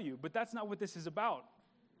could tell you, but that's not what this is about.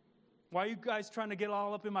 Why are you guys trying to get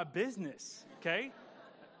all up in my business, okay?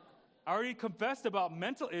 I already confessed about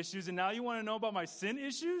mental issues, and now you want to know about my sin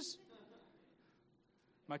issues?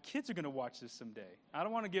 My kids are going to watch this someday. I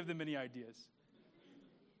don't want to give them any ideas.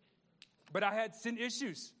 But I had sin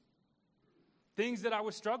issues, things that I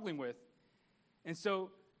was struggling with. And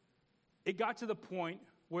so it got to the point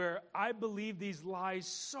where I believed these lies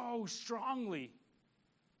so strongly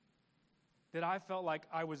that I felt like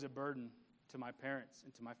I was a burden to my parents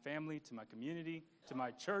and to my family, to my community, to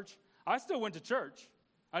my church. I still went to church.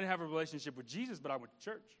 I didn't have a relationship with Jesus, but I went to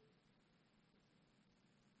church.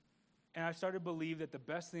 And I started to believe that the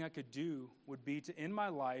best thing I could do would be to end my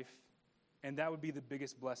life, and that would be the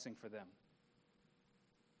biggest blessing for them.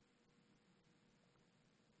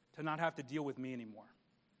 To not have to deal with me anymore.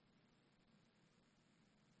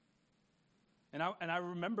 And I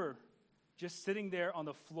remember just sitting there on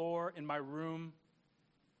the floor in my room,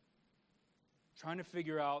 trying to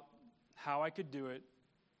figure out how I could do it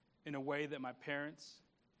in a way that my parents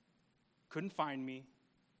couldn't find me.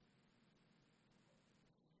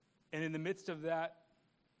 And in the midst of that,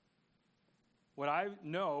 what I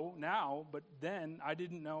know now, but then I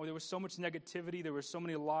didn't know, there was so much negativity, there were so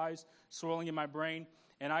many lies swirling in my brain.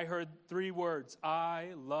 and I heard 3 words,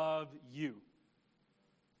 I love you.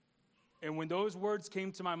 And when those words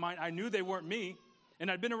came to my mind, I knew they weren't me. And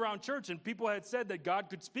I'd been around church, and people had said that God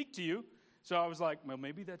could speak to you. So I was like, well,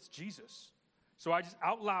 maybe that's Jesus. So I just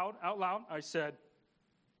out loud, I said,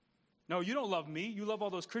 no, you don't love me. You love all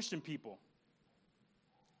those Christian people.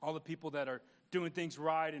 All the people that are doing things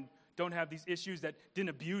right and don't have these issues, that didn't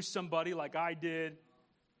abuse somebody like I did,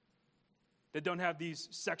 that don't have these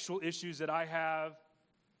sexual issues that I have,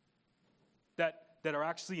 that are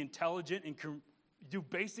actually intelligent and can do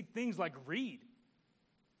basic things like read.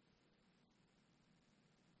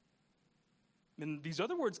 And these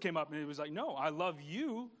other words came up, and it was like, no, I love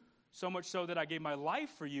you so much so that I gave my life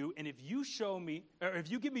for you, and if you show me, or if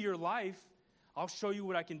you give me your life, I'll show you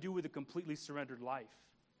what I can do with a completely surrendered life.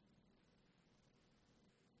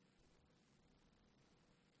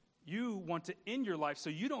 You want to end your life, so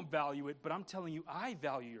you don't value it, but I'm telling you, I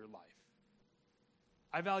value your life.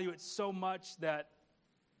 I value it so much that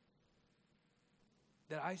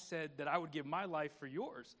I said that I would give my life for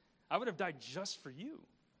yours. I would have died just for you.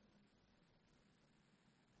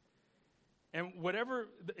 And whatever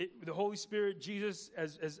the Holy Spirit, Jesus,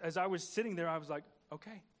 as I was sitting there, I was like,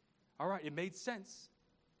 okay, all right, it made sense.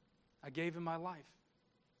 I gave him my life.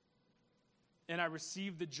 And I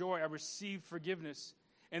received the joy. I received forgiveness.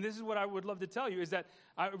 And this is what I would love to tell you, is that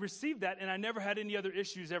I received that, and I never had any other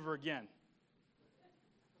issues ever again.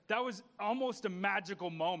 That was almost a magical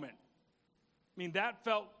moment. I mean, that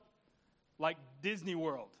felt like Disney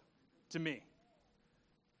World to me.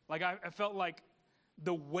 Like I felt like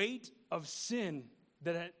the weight of sin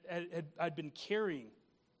that I'd been carrying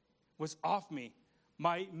was off me.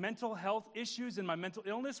 My mental health issues and my mental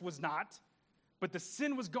illness was not, but the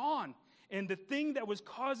sin was gone. And the thing that was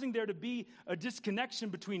causing there to be a disconnection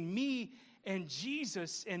between me and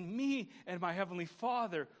Jesus and me and my Heavenly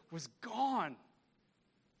Father was gone.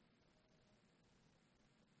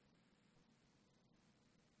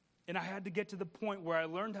 And I had to get to the point where I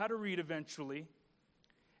learned how to read eventually.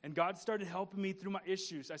 And God started helping me through my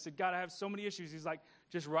issues. I said, God, I have so many issues. He's like,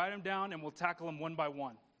 just write them down and we'll tackle them one by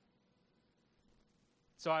one.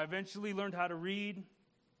 So I eventually learned how to read. I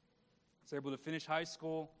was able to finish high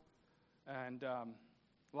school. And a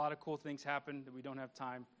lot of cool things happened that we don't have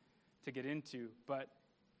time to get into. But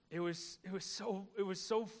it was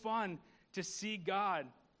so fun to see God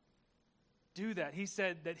do that. He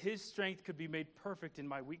said that his strength could be made perfect in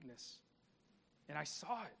my weakness. And I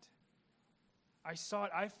saw it. I saw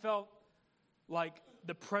it. I felt like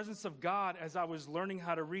the presence of God as I was learning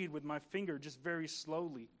how to read with my finger, just very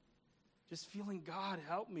slowly. Just feeling God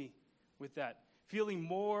help me with that. Feeling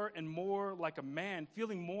more and more like a man.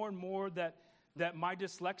 Feeling more and more that my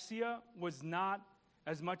dyslexia was not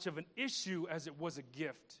as much of an issue as it was a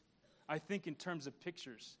gift. I think in terms of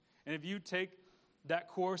pictures. And if you take that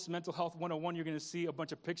course, Mental Health 101, you're going to see a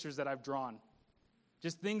bunch of pictures that I've drawn.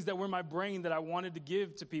 Just things that were in my brain that I wanted to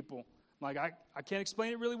give to people. Like, I can't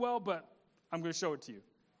explain it really well, but I'm going to show it to you.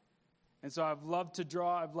 And so I've loved to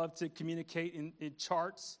draw. I've loved to communicate in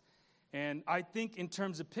charts. And I think in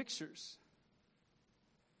terms of pictures.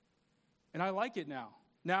 And I like it now.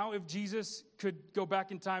 Now, if Jesus could go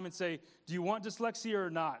back in time and say, do you want dyslexia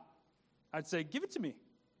or not? I'd say, give it to me.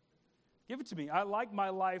 Give it to me. I like my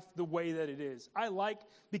life the way that it is.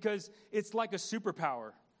 Because it's like a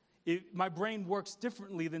superpower. My brain works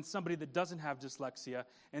differently than somebody that doesn't have dyslexia,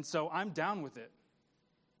 and so I'm down with it.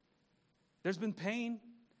 There's been pain,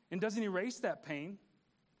 and doesn't erase that pain,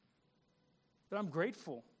 but I'm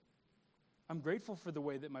grateful. I'm grateful for the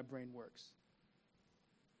way that my brain works.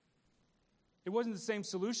 It wasn't the same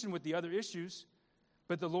solution with the other issues,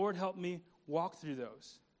 but the Lord helped me walk through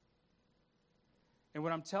those. And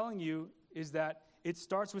what I'm telling you is that it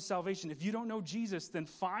starts with salvation. If you don't know Jesus, then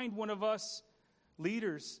find one of us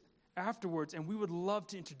leaders afterwards, and we would love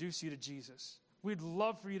to introduce you to Jesus. We'd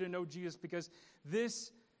love for you to know Jesus, because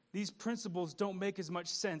these principles don't make as much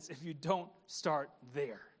sense if you don't start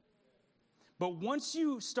there. But once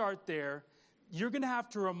you start there, you're going to have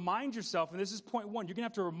to remind yourself, and this is point 1, you're going to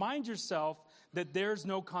have to remind yourself that there's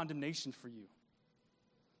no condemnation for you.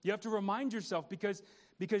 You have to remind yourself because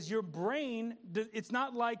your brain, it's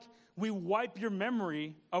not like we wipe your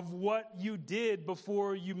memory of what you did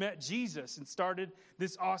before you met Jesus and started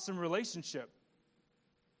this awesome relationship.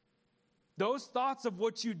 Those thoughts of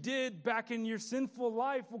what you did back in your sinful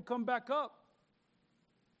life will come back up.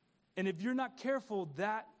 And if you're not careful,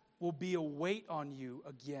 that will be a weight on you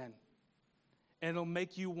again. And it'll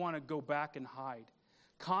make you want to go back and hide.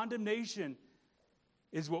 Condemnation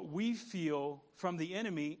is what we feel from the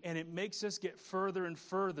enemy, and it makes us get further and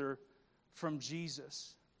further from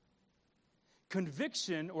Jesus.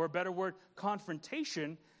 conviction, or a better word,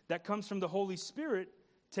 confrontation, that comes from the Holy Spirit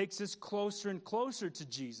takes us closer and closer to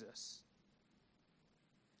Jesus.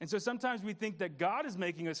 And so sometimes we think that God is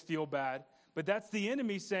making us feel bad, but that's the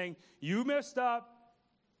enemy saying, you messed up,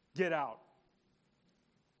 get out.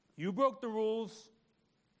 You broke the rules,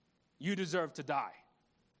 you deserve to die.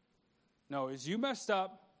 No, as you messed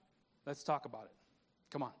up, let's talk about it.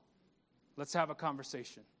 Come on, let's have a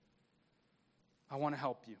conversation. I want to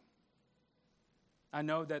help you. I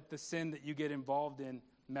know that the sin that you get involved in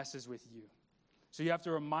messes with you. So you have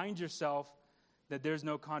to remind yourself that there's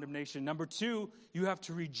no condemnation. Number 2, you have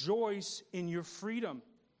to rejoice in your freedom.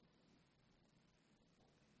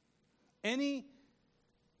 Any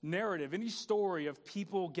narrative, any story of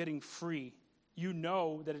people getting free, you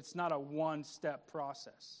know that it's not a one-step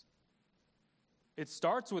process. It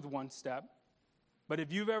starts with one step, but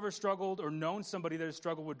if you've ever struggled or known somebody that has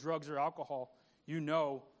struggled with drugs or alcohol, you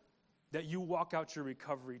know that you walk out your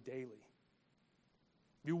recovery daily.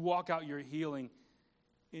 You walk out your healing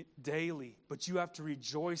daily, but you have to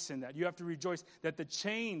rejoice in that. You have to rejoice that the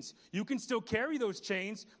chains, you can still carry those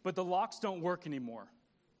chains, but the locks don't work anymore.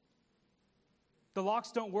 The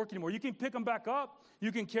locks don't work anymore. You can pick them back up.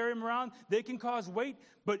 You can carry them around. They can cause weight,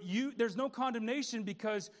 but there's no condemnation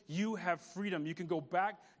because you have freedom. You can go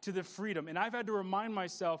back to the freedom. And I've had to remind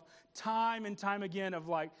myself time and time again of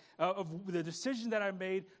the decision that I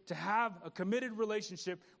made to have a committed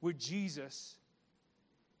relationship with Jesus.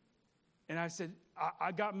 And I said,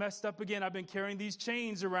 I got messed up again. I've been carrying these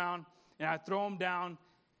chains around, and I throw them down,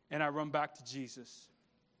 and I run back to Jesus.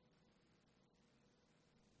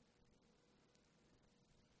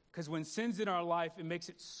 Because when sin's in our life, it makes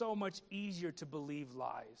it so much easier to believe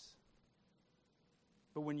lies.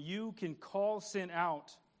 But when you can call sin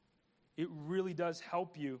out, it really does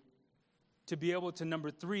help you to be able to,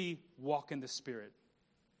 number 3, walk in the Spirit.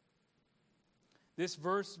 This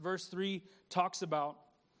verse 3, talks about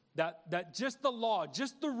that just the law,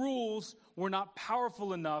 just the rules were not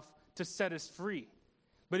powerful enough to set us free.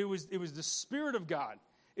 But it was the Spirit of God.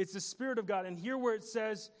 It's the Spirit of God. And here where it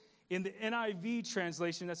says, in the NIV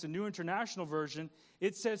translation, that's a New International Version,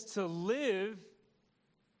 it says to live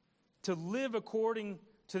according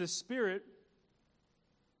to the Spirit.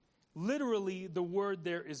 Literally, the word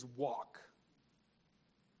there is walk.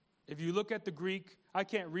 If you look at the Greek, I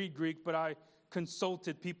can't read Greek, but I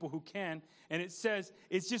consulted people who can, and it says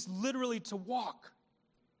it's just literally to walk.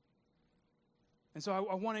 And so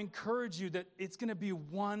I want to encourage you that it's going to be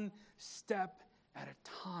one step at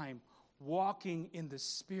a time, walking in the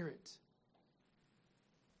Spirit.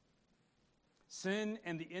 Sin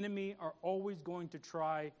and the enemy are always going to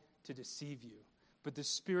try to deceive you, but the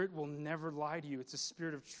Spirit will never lie to you. It's a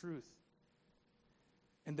spirit of truth.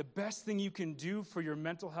 And the best thing you can do for your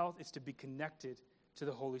mental health is to be connected to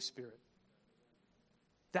the Holy Spirit.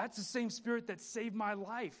 That's the same Spirit that saved my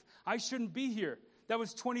life. I shouldn't be here. That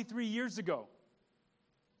was 23 years ago.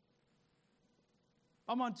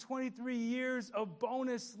 I'm on 23 years of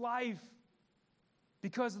bonus life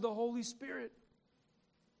because of the Holy Spirit.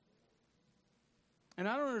 And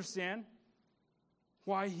I don't understand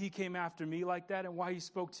why He came after me like that and why He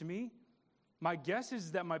spoke to me. My guess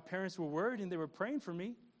is that my parents were worried and they were praying for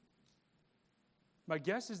me. My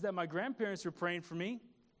guess is that my grandparents were praying for me.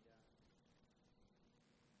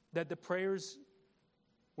 That the prayers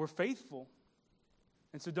were faithful.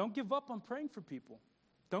 And so don't give up on praying for people.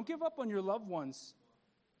 Don't give up on your loved ones.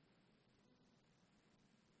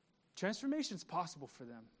 Transformation is possible for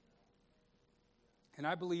them. And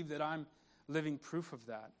I believe that I'm living proof of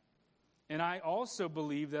that. And I also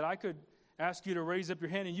believe that I could ask you to raise up your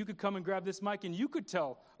hand and you could come and grab this mic and you could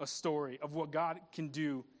tell a story of what God can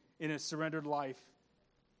do in a surrendered life.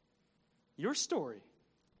 Your story.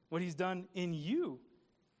 What He's done in you.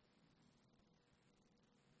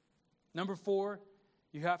 Number 4,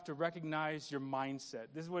 you have to recognize your mindset.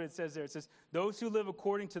 This is what it says there. It says, those who live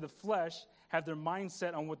according to the flesh have their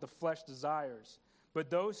mindset on what the flesh desires. But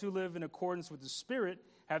those who live in accordance with the Spirit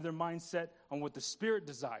have their mindset on what the Spirit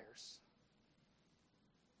desires.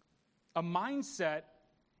 A mindset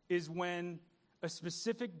is when a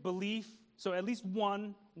specific belief, so at least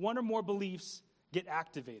one or more beliefs get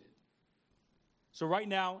activated. So right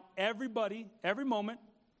now, everybody, every moment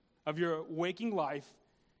of your waking life,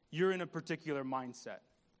 you're in a particular mindset.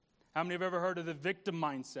 How many have ever heard of the victim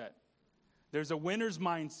mindset? There's a winner's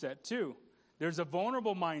mindset too. There's a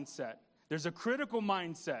vulnerable mindset. There's a critical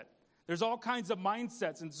mindset. There's all kinds of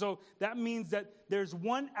mindsets. And so that means that there's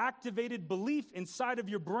one activated belief inside of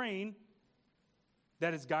your brain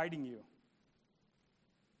that is guiding you.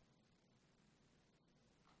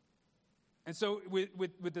 And so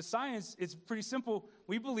with the science, it's pretty simple.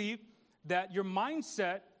 We believe that your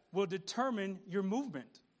mindset will determine your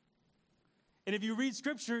movement. And if you read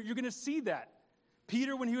Scripture, you're going to see that.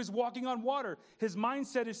 Peter, when he was walking on water, his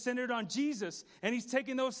mindset is centered on Jesus, and he's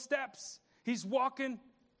taking those steps. He's walking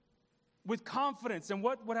with confidence. And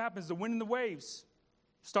what happens? The wind and the waves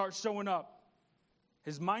start showing up.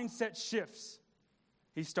 His mindset shifts.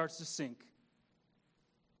 He starts to sink.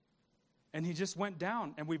 And he just went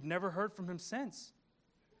down, and we've never heard from him since.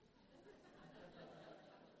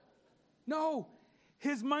 No,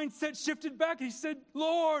 his mindset shifted back. He said,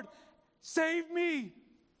 Lord, save me.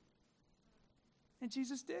 And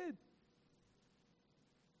Jesus did.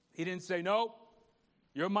 He didn't say, nope,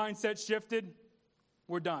 your mindset shifted.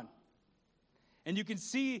 We're done. And you can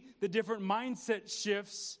see the different mindset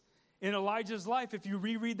shifts in Elijah's life if you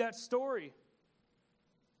reread that story.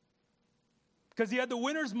 Because he had the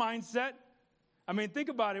winner's mindset. I mean, think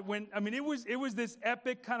about it. It was this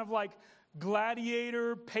epic kind of like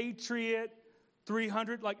gladiator, patriot,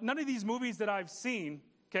 300. Like none of these movies that I've seen,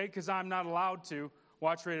 okay, because I'm not allowed to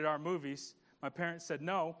watch rated R movies. My parents said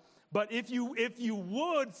no. But if you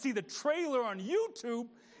would see the trailer on YouTube,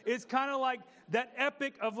 it's kind of like that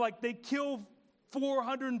epic of like they kill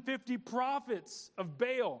 450 prophets of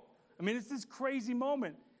Baal. I mean, it's this crazy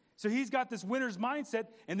moment. So he's got this winner's mindset,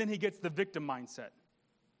 and then he gets the victim mindset.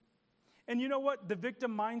 And you know what? The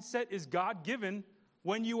victim mindset is God-given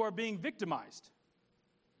when you are being victimized.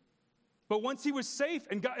 But once he was safe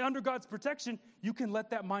and under God's protection, you can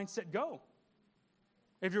let that mindset go.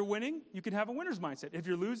 If you're winning, you can have a winner's mindset. If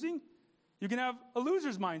you're losing, you can have a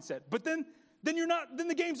loser's mindset. But then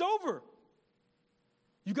the game's over.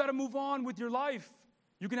 You got to move on with your life.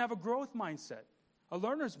 You can have a growth mindset, a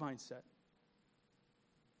learner's mindset.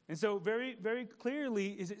 And so very, very clearly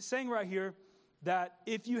is it saying right here that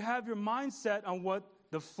if you have your mindset on what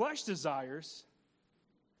the flesh desires,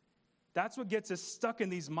 that's what gets us stuck in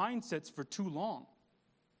these mindsets for too long.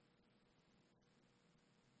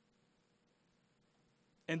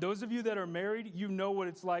 And those of you that are married, you know what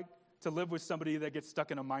it's like to live with somebody that gets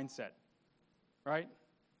stuck in a mindset, right?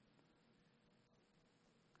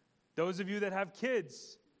 Those of you that have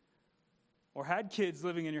kids or had kids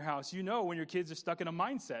living in your house, you know when your kids are stuck in a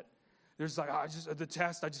mindset. There's like, the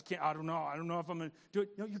test, I just can't, I don't know if I'm going to do it.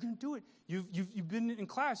 No, you're going to do it. You've been in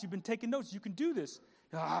class, you've been taking notes, you can do this.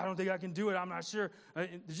 I don't think I can do it, I'm not sure. They're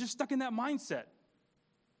just stuck in that mindset.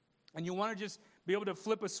 And you want to just be able to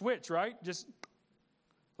flip a switch, right? Just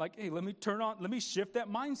like, hey, let me shift that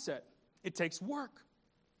mindset. It takes work.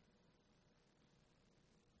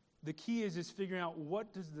 The key is figuring out,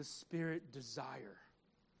 what does the Spirit desire?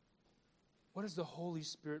 What does the Holy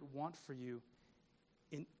Spirit want for you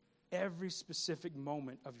in every specific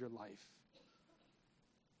moment of your life?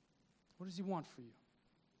 What does he want for you?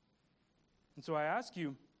 And so I ask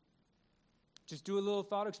you, just do a little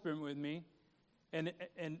thought experiment with me and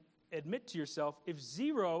admit to yourself, if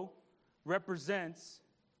 0 represents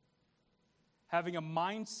having a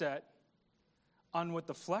mindset on what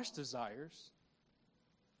the flesh desires,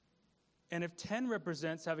 and if 10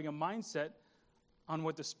 represents having a mindset on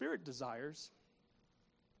what the Spirit desires,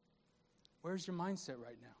 where's your mindset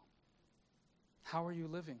right now? How are you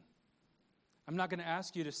living? I'm not going to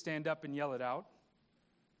ask you to stand up and yell it out,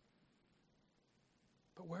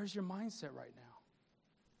 but where's your mindset right now?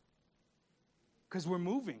 Because we're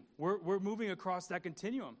moving. We're moving across that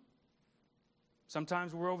continuum.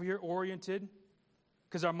 Sometimes we're over here oriented,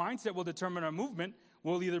 because our mindset will determine our movement.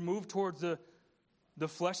 We'll either move towards the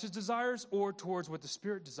flesh's desires or towards what the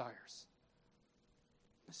Spirit desires.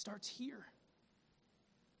 It starts here.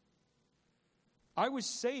 I was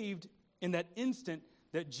saved in that instant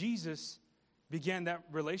that Jesus began that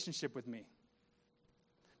relationship with me.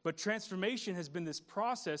 But transformation has been this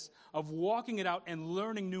process of walking it out and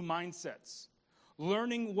learning new mindsets,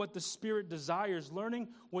 learning what the Spirit desires, learning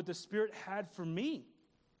what the Spirit had for me.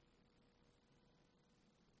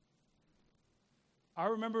 I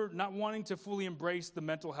remember not wanting to fully embrace the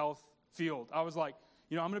mental health field. I was like,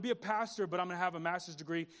 I'm going to be a pastor, but I'm going to have a master's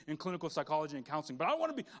degree in clinical psychology and counseling. But I don't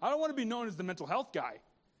want to be known as the mental health guy,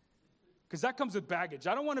 because that comes with baggage.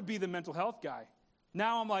 I don't want to be the mental health guy.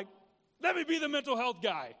 Now I'm like, let me be the mental health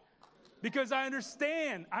guy, because I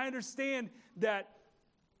understand that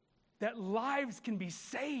lives can be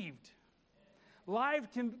saved. Lives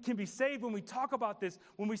can be saved when we talk about this,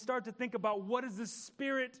 when we start to think about what is the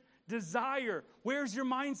Spirit desire. Where's your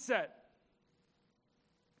mindset?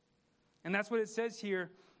 And that's what it says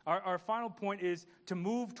here. Our final point is to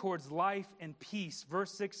move towards life and peace.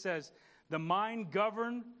 Verse 6 says, the mind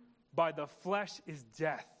governed by the flesh is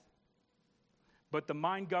death, but the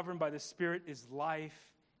mind governed by the Spirit is life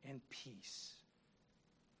and peace.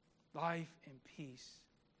 Life and peace.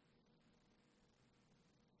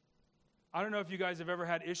 I don't know if you guys have ever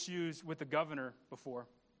had issues with the governor before.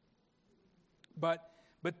 But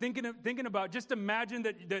thinking about, just imagine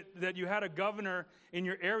that you had a governor in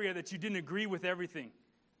your area that you didn't agree with everything.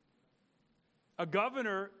 A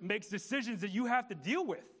governor makes decisions that you have to deal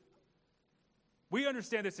with. We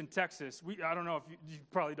understand this in Texas. I don't know if you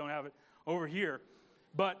probably don't have it over here.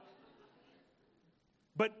 But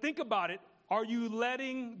think about it. Are you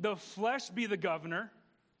letting the flesh be the governor,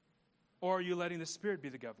 or are you letting the Spirit be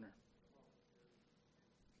the governor?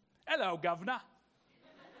 Hello, governor.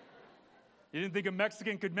 You didn't think a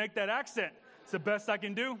Mexican could make that accent. It's the best I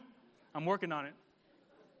can do. I'm working on it.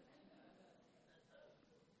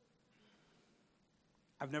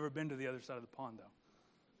 I've never been to the other side of the pond, though.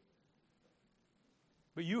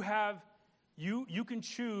 But you can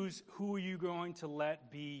choose who you're going to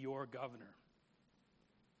let be your governor.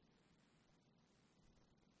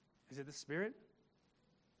 Is it the Spirit?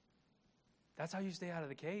 That's how you stay out of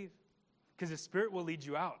the cave. Because the Spirit will lead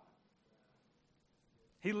you out.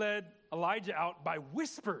 He led Elijah out by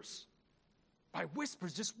whispers. By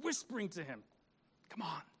whispers, just whispering to him. Come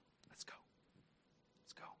on, let's go.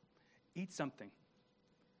 Let's go. Eat something.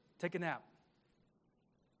 Take a nap.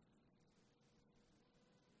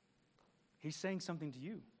 He's saying something to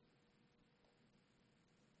you.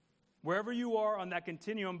 Wherever you are on that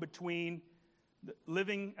continuum between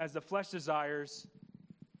living as the flesh desires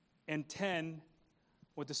and 10,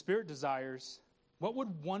 what the Spirit desires, what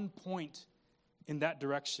would one point in that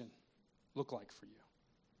direction look like for you?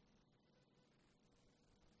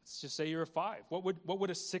 Let's just say you're a 5. What would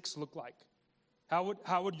a 6 look like?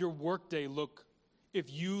 How would your workday look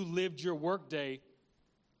if you lived your workday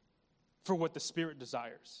for what the Spirit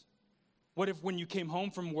desires? What if when you came home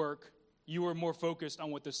from work, you were more focused on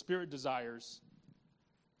what the Spirit desires?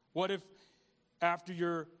 What if after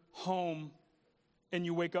you're home and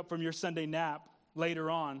you wake up from your Sunday nap later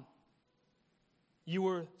on, you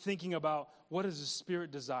were thinking about what does the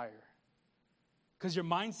Spirit desire? Because your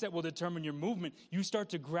mindset will determine your movement. You start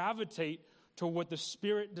to gravitate to what the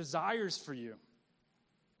Spirit desires for you.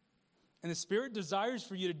 And the Spirit desires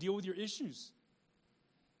for you to deal with your issues.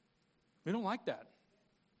 We don't like that.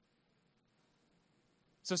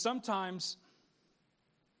 So sometimes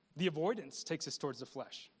the avoidance takes us towards the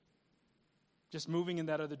flesh. Just moving in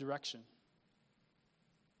that other direction.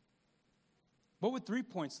 What would 3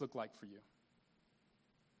 points look like for you?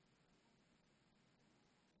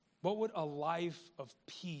 What would a life of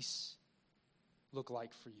peace look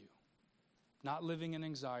like for you? Not living in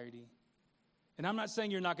anxiety. And I'm not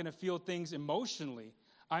saying you're not going to feel things emotionally.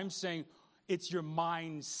 I'm saying it's your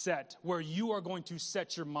mindset, where you are going to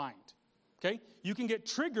set your mind. Okay? You can get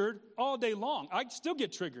triggered all day long. I still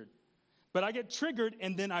get triggered. But I get triggered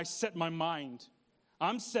and then I set my mind.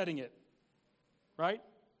 I'm setting it. Right?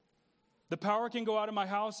 The power can go out of my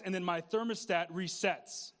house and then my thermostat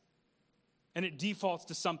resets. And it defaults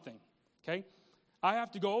to something. Okay? I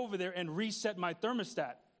have to go over there and reset my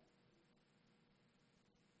thermostat.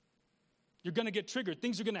 You're going to get triggered.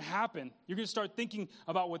 Things are going to happen. You're going to start thinking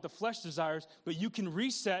about what the flesh desires, but you can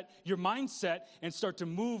reset your mindset and start to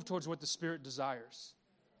move towards what the Spirit desires.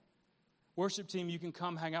 Worship team, you can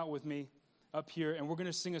come hang out with me up here, and we're going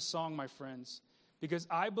to sing a song, my friends, because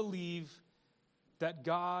I believe that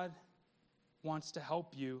God wants to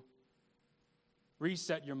help you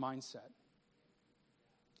reset your mindset.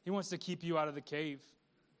 He wants to keep you out of the cave.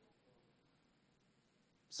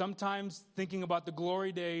 Sometimes thinking about the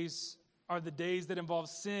glory days are the days that involve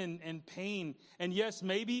sin and pain. And yes,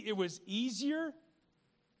 maybe it was easier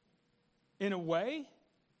in a way,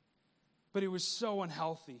 but it was so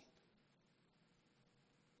unhealthy.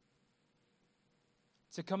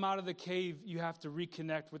 To come out of the cave, you have to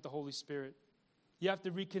reconnect with the Holy Spirit. You have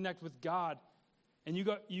to reconnect with God. And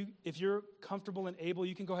if you're comfortable and able,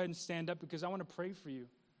 you can go ahead and stand up because I want to pray for you.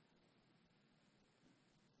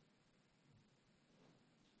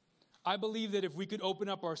 I believe that if we could open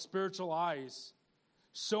up our spiritual eyes,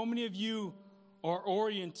 so many of you are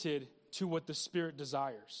oriented to what the Spirit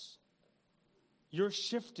desires. You're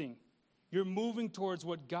shifting. You're moving towards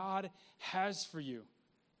what God has for you.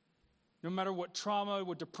 No matter what trauma,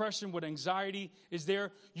 what depression, what anxiety is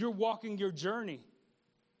there, you're walking your journey.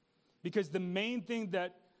 Because the main thing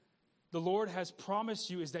that the Lord has promised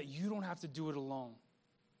you is that you don't have to do it alone.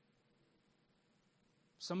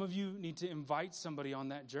 Some of you need to invite somebody on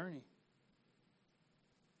that journey.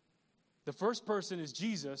 The first person is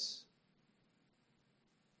Jesus,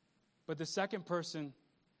 but the second person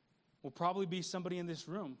will probably be somebody in this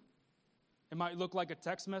room. It might look like a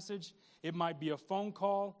text message. It might be a phone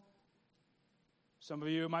call. Some of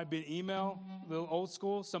you, it might be an email, a little old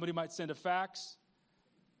school. Somebody might send a fax,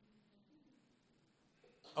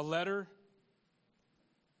 a letter.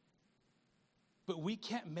 But we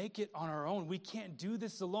can't make it on our own. We can't do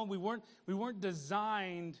this alone. We weren't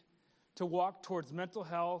designed to walk towards mental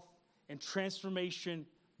health and transformation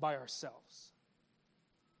by ourselves.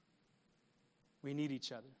 We need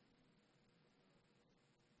each other.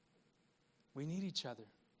 We need each other.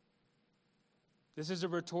 This is a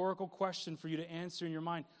rhetorical question for you to answer in your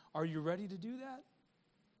mind. Are you ready to do that?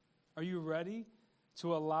 Are you ready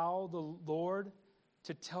to allow the Lord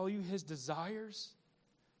to tell you his desires?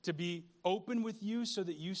 To be open with you so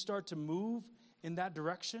that you start to move in that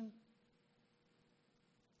direction?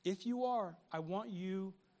 If you are, I want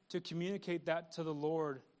you to communicate that to the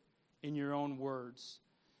Lord in your own words.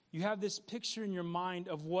 You have this picture in your mind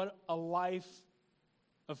of what a life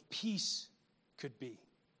of peace could be.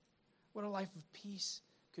 What a life of peace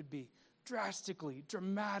could be. Drastically,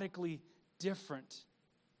 dramatically different.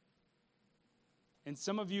 And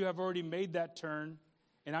some of you have already made that turn,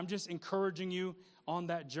 and I'm just encouraging you on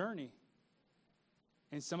that journey.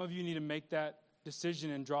 And some of you need to make that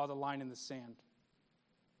decision and draw the line in the sand.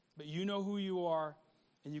 But you know who you are,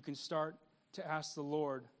 and you can start to ask the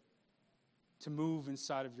Lord to move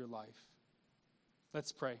inside of your life.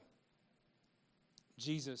 Let's pray.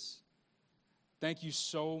 Jesus, thank you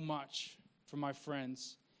so much for my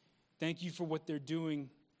friends. Thank you for what they're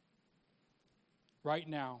doing right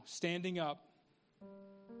now, standing up,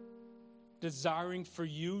 desiring for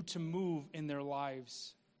you to move in their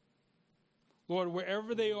lives. Lord,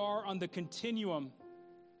 wherever they are on the continuum,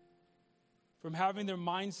 from having their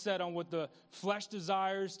mindset on what the flesh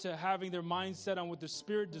desires to having their mindset on what the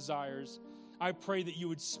Spirit desires, I pray that you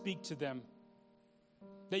would speak to them,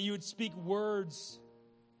 that you would speak words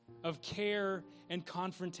of care and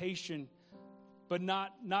confrontation, but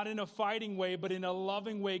not in a fighting way, but in a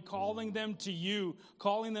loving way, calling them to you,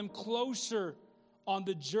 calling them closer on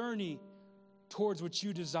the journey towards what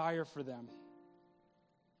you desire for them.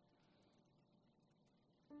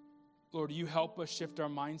 Lord, you help us shift our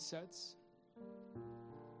mindsets.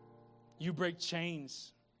 You break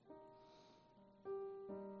chains.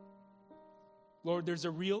 Lord, there's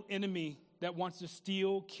a real enemy that wants to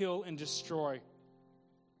steal, kill, and destroy.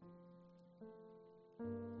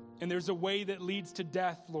 And there's a way that leads to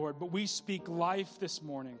death, Lord, but we speak life this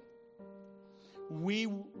morning. We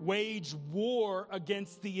wage war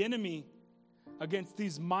against the enemy, against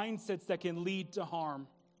these mindsets that can lead to harm.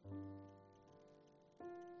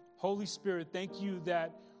 Holy Spirit, thank you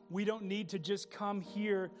that we don't need to just come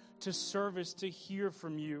here to service to hear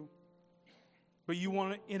from you, but you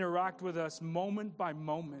want to interact with us moment by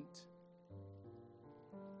moment,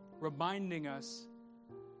 reminding us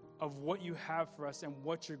of what you have for us and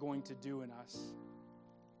what you're going to do in us.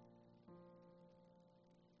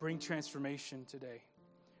 Bring transformation today.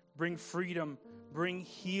 Bring freedom. Bring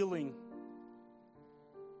healing.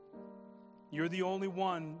 You're the only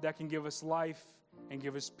one that can give us life and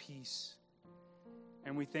give us peace.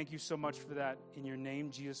 And we thank you so much for that. In your name,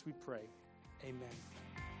 Jesus, we pray. Amen.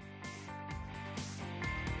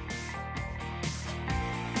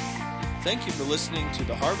 Thank you for listening to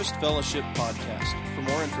the Harvest Fellowship podcast. For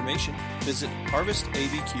more information, visit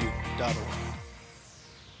harvestabq.org.